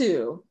have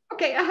to.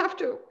 Okay, I have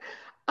to.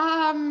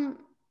 I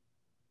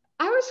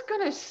was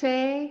gonna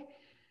say,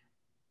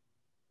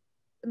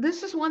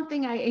 this is one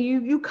thing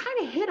you kind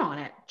of hit on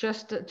it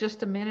just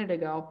a minute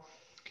ago,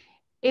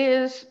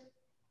 is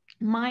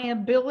my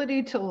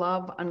ability to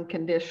love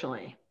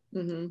unconditionally.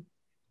 And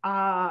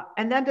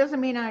that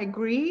doesn't mean I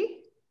agree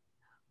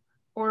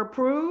or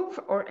approve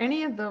or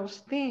any of those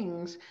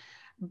things,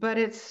 but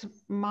it's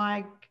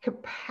my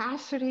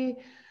capacity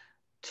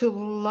to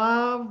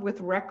love with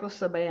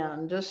reckless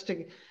abandon, just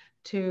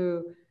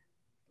to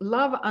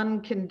love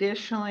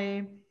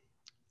unconditionally,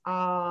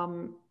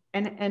 and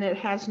it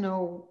has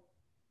no,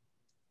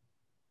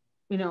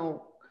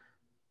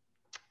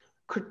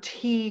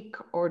 critique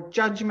or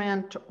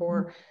judgment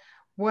or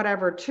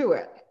whatever to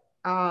it.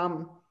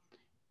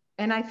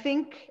 And I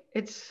think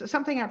it's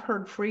something I've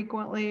heard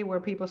frequently, where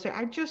people say,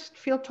 I just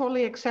feel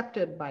totally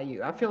accepted by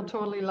you. I feel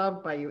totally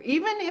loved by you.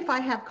 Even if I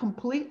have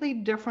completely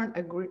different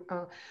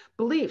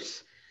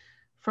beliefs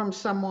from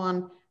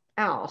someone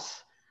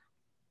else,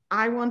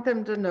 I want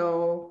them to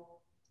know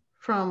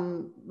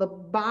from the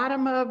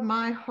bottom of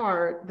my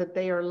heart that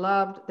they are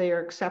loved, they are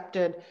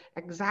accepted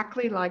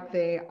exactly like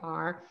they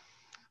are.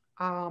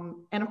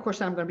 And of course,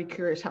 I'm going to be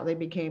curious how they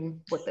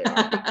became what they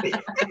are.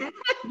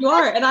 You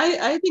are. And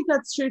I think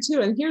that's true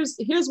too. And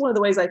here's one of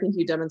the ways I think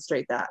you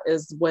demonstrate that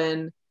is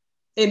when,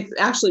 and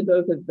actually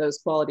both of those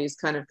qualities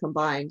kind of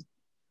combined,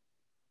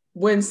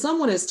 when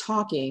someone is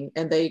talking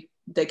and they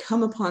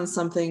come upon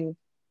something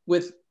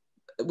with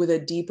a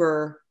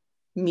deeper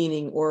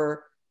meaning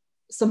or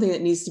something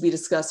that needs to be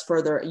discussed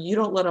further, you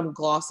don't let them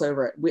gloss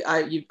over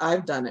it.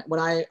 I've done it.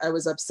 When I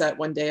was upset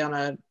one day on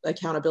a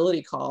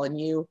accountability call, and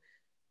you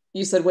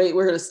said, wait,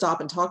 we're going to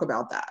stop and talk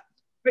about that.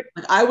 Like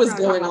I was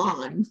going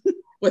on.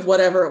 with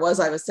whatever it was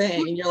I was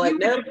saying. And you're like,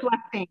 no,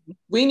 deflecting.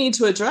 We need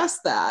to address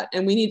that.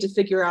 And we need to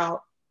figure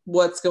out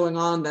what's going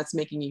on that's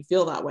making you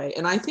feel that way.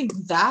 And I think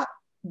that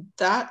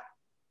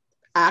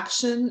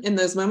action in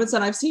those moments,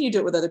 and I've seen you do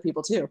it with other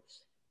people too,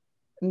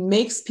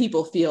 makes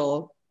people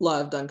feel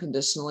loved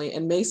unconditionally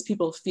and makes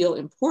people feel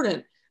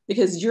important,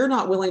 because you're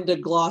not willing to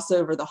gloss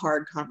over the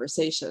hard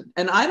conversation.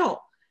 And I don't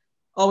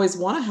always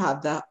want to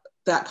have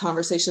that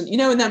conversation, you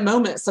know, in that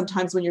moment,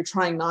 sometimes when you're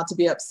trying not to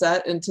be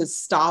upset and to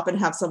stop and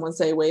have someone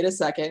say, wait a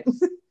second,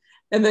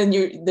 and then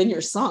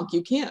you're sunk.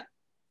 You can't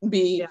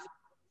be,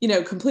 you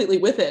know, completely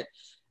with it,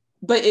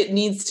 but it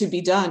needs to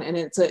be done. And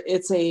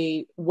it's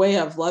a way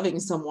of loving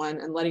someone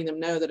and letting them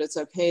know that it's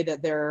okay,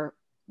 that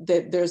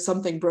there's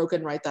something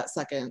broken right that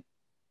second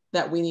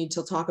that we need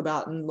to talk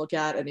about and look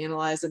at and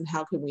analyze, and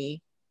how can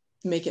we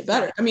make it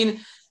better. I mean,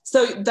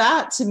 so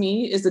that to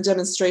me is a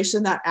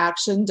demonstration. That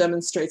action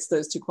demonstrates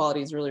those two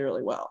qualities really,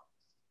 really well.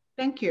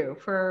 Thank you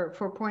for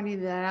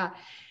pointing that out.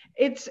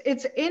 It's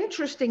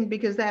interesting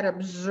because that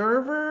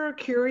observer,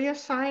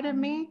 curious side of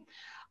me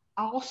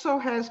also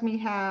has me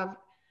have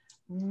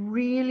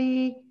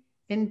really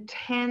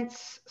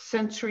intense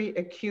sensory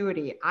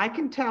acuity. I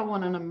can tell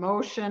when an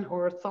emotion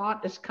or a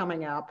thought is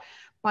coming up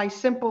by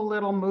simple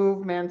little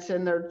movements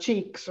in their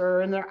cheeks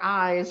or in their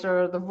eyes,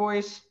 or the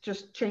voice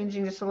just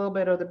changing just a little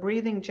bit, or the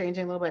breathing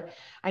changing a little bit.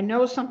 I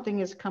know something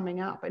is coming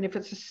up. And if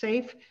it's a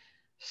safe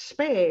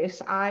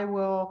space, I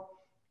will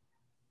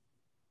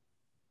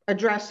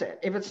address it.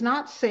 If it's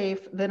not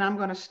safe, then I'm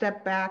going to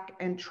step back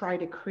and try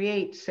to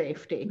create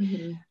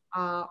safety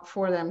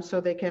for them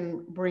so they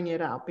can bring it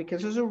up.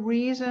 Because there's a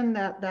reason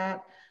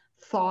that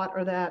thought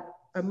or that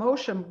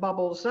emotion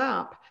bubbles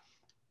up.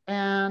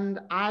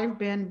 And I've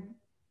been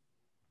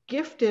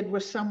gifted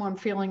with someone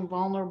feeling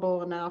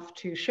vulnerable enough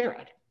to share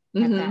it.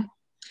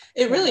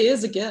 It really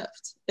is a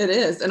gift. It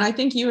is. And I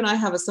think you and I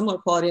have a similar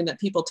quality in that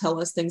people tell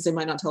us things they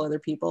might not tell other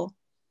people.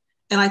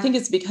 And I think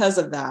it's because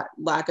of that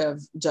lack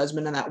of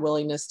judgment and that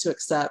willingness to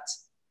accept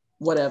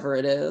whatever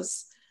it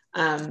is.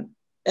 And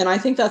I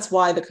think that's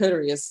why the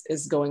coterie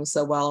is going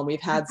so well. And we've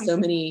had so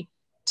many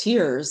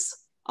tears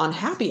on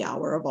happy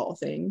hour of all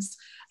things.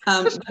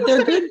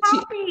 They're good.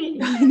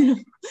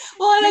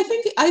 Well, and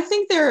I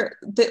think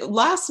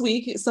last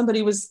week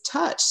somebody was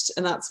touched,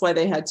 and that's why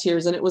they had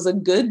tears, and it was a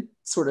good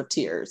sort of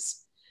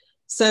tears.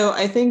 So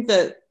I think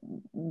that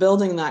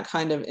building that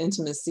kind of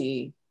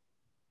intimacy,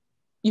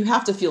 you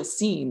have to feel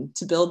seen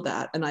to build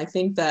that. And I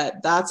think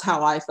that that's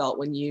how I felt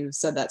when you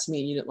said that to me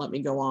and you didn't let me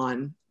go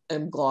on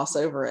and gloss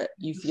over it.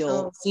 You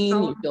feel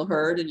seen, you feel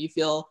heard, and you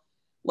feel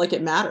like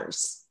it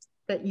matters.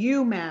 That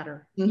you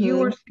matter.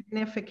 You are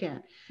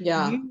significant.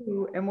 Yeah.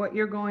 You and what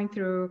you're going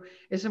through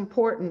is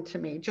important to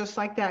me. Just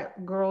like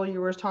that girl you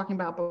were talking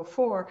about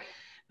before,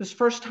 it was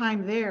first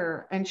time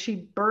there, and she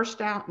burst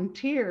out in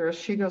tears.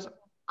 She goes,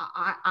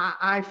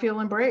 I feel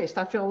embraced.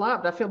 I feel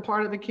loved. I feel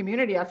part of the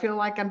community. I feel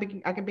like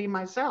I can be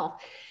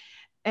myself.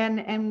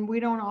 And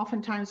we don't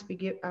oftentimes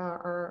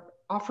are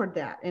offered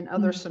that in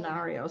other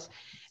scenarios.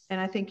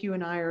 And I think you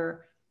and I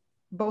are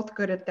both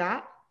good at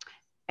that.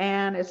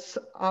 And it's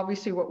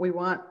obviously what we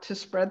want to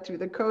spread through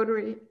the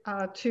coterie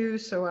too,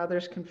 so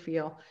others can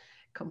feel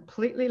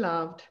completely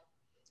loved.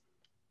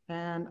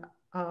 And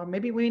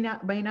maybe we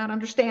may not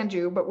understand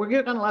you, but we're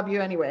going to love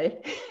you anyway.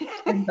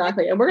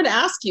 Exactly. And we're going to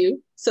ask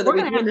you so that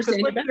we can understand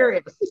you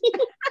better.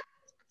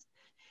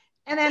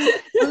 And then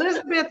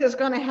Elizabeth is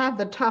going to have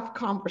the tough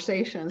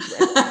conversations.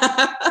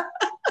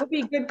 We'll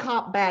be good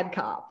cop, bad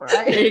cop,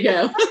 right? There you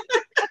go.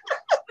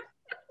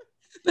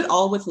 But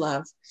all with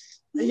love.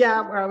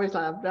 Yeah, we're always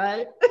loved,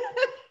 right?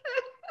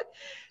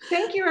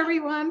 Thank you,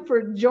 everyone,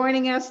 for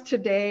joining us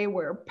today,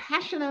 where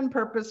passion and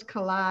purpose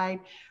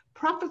collide,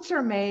 profits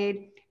are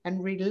made,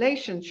 and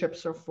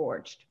relationships are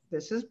forged.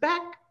 This is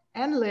Beck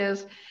and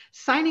Liz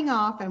signing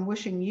off and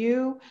wishing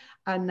you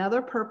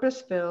another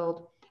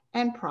purpose-filled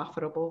and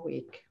profitable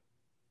week.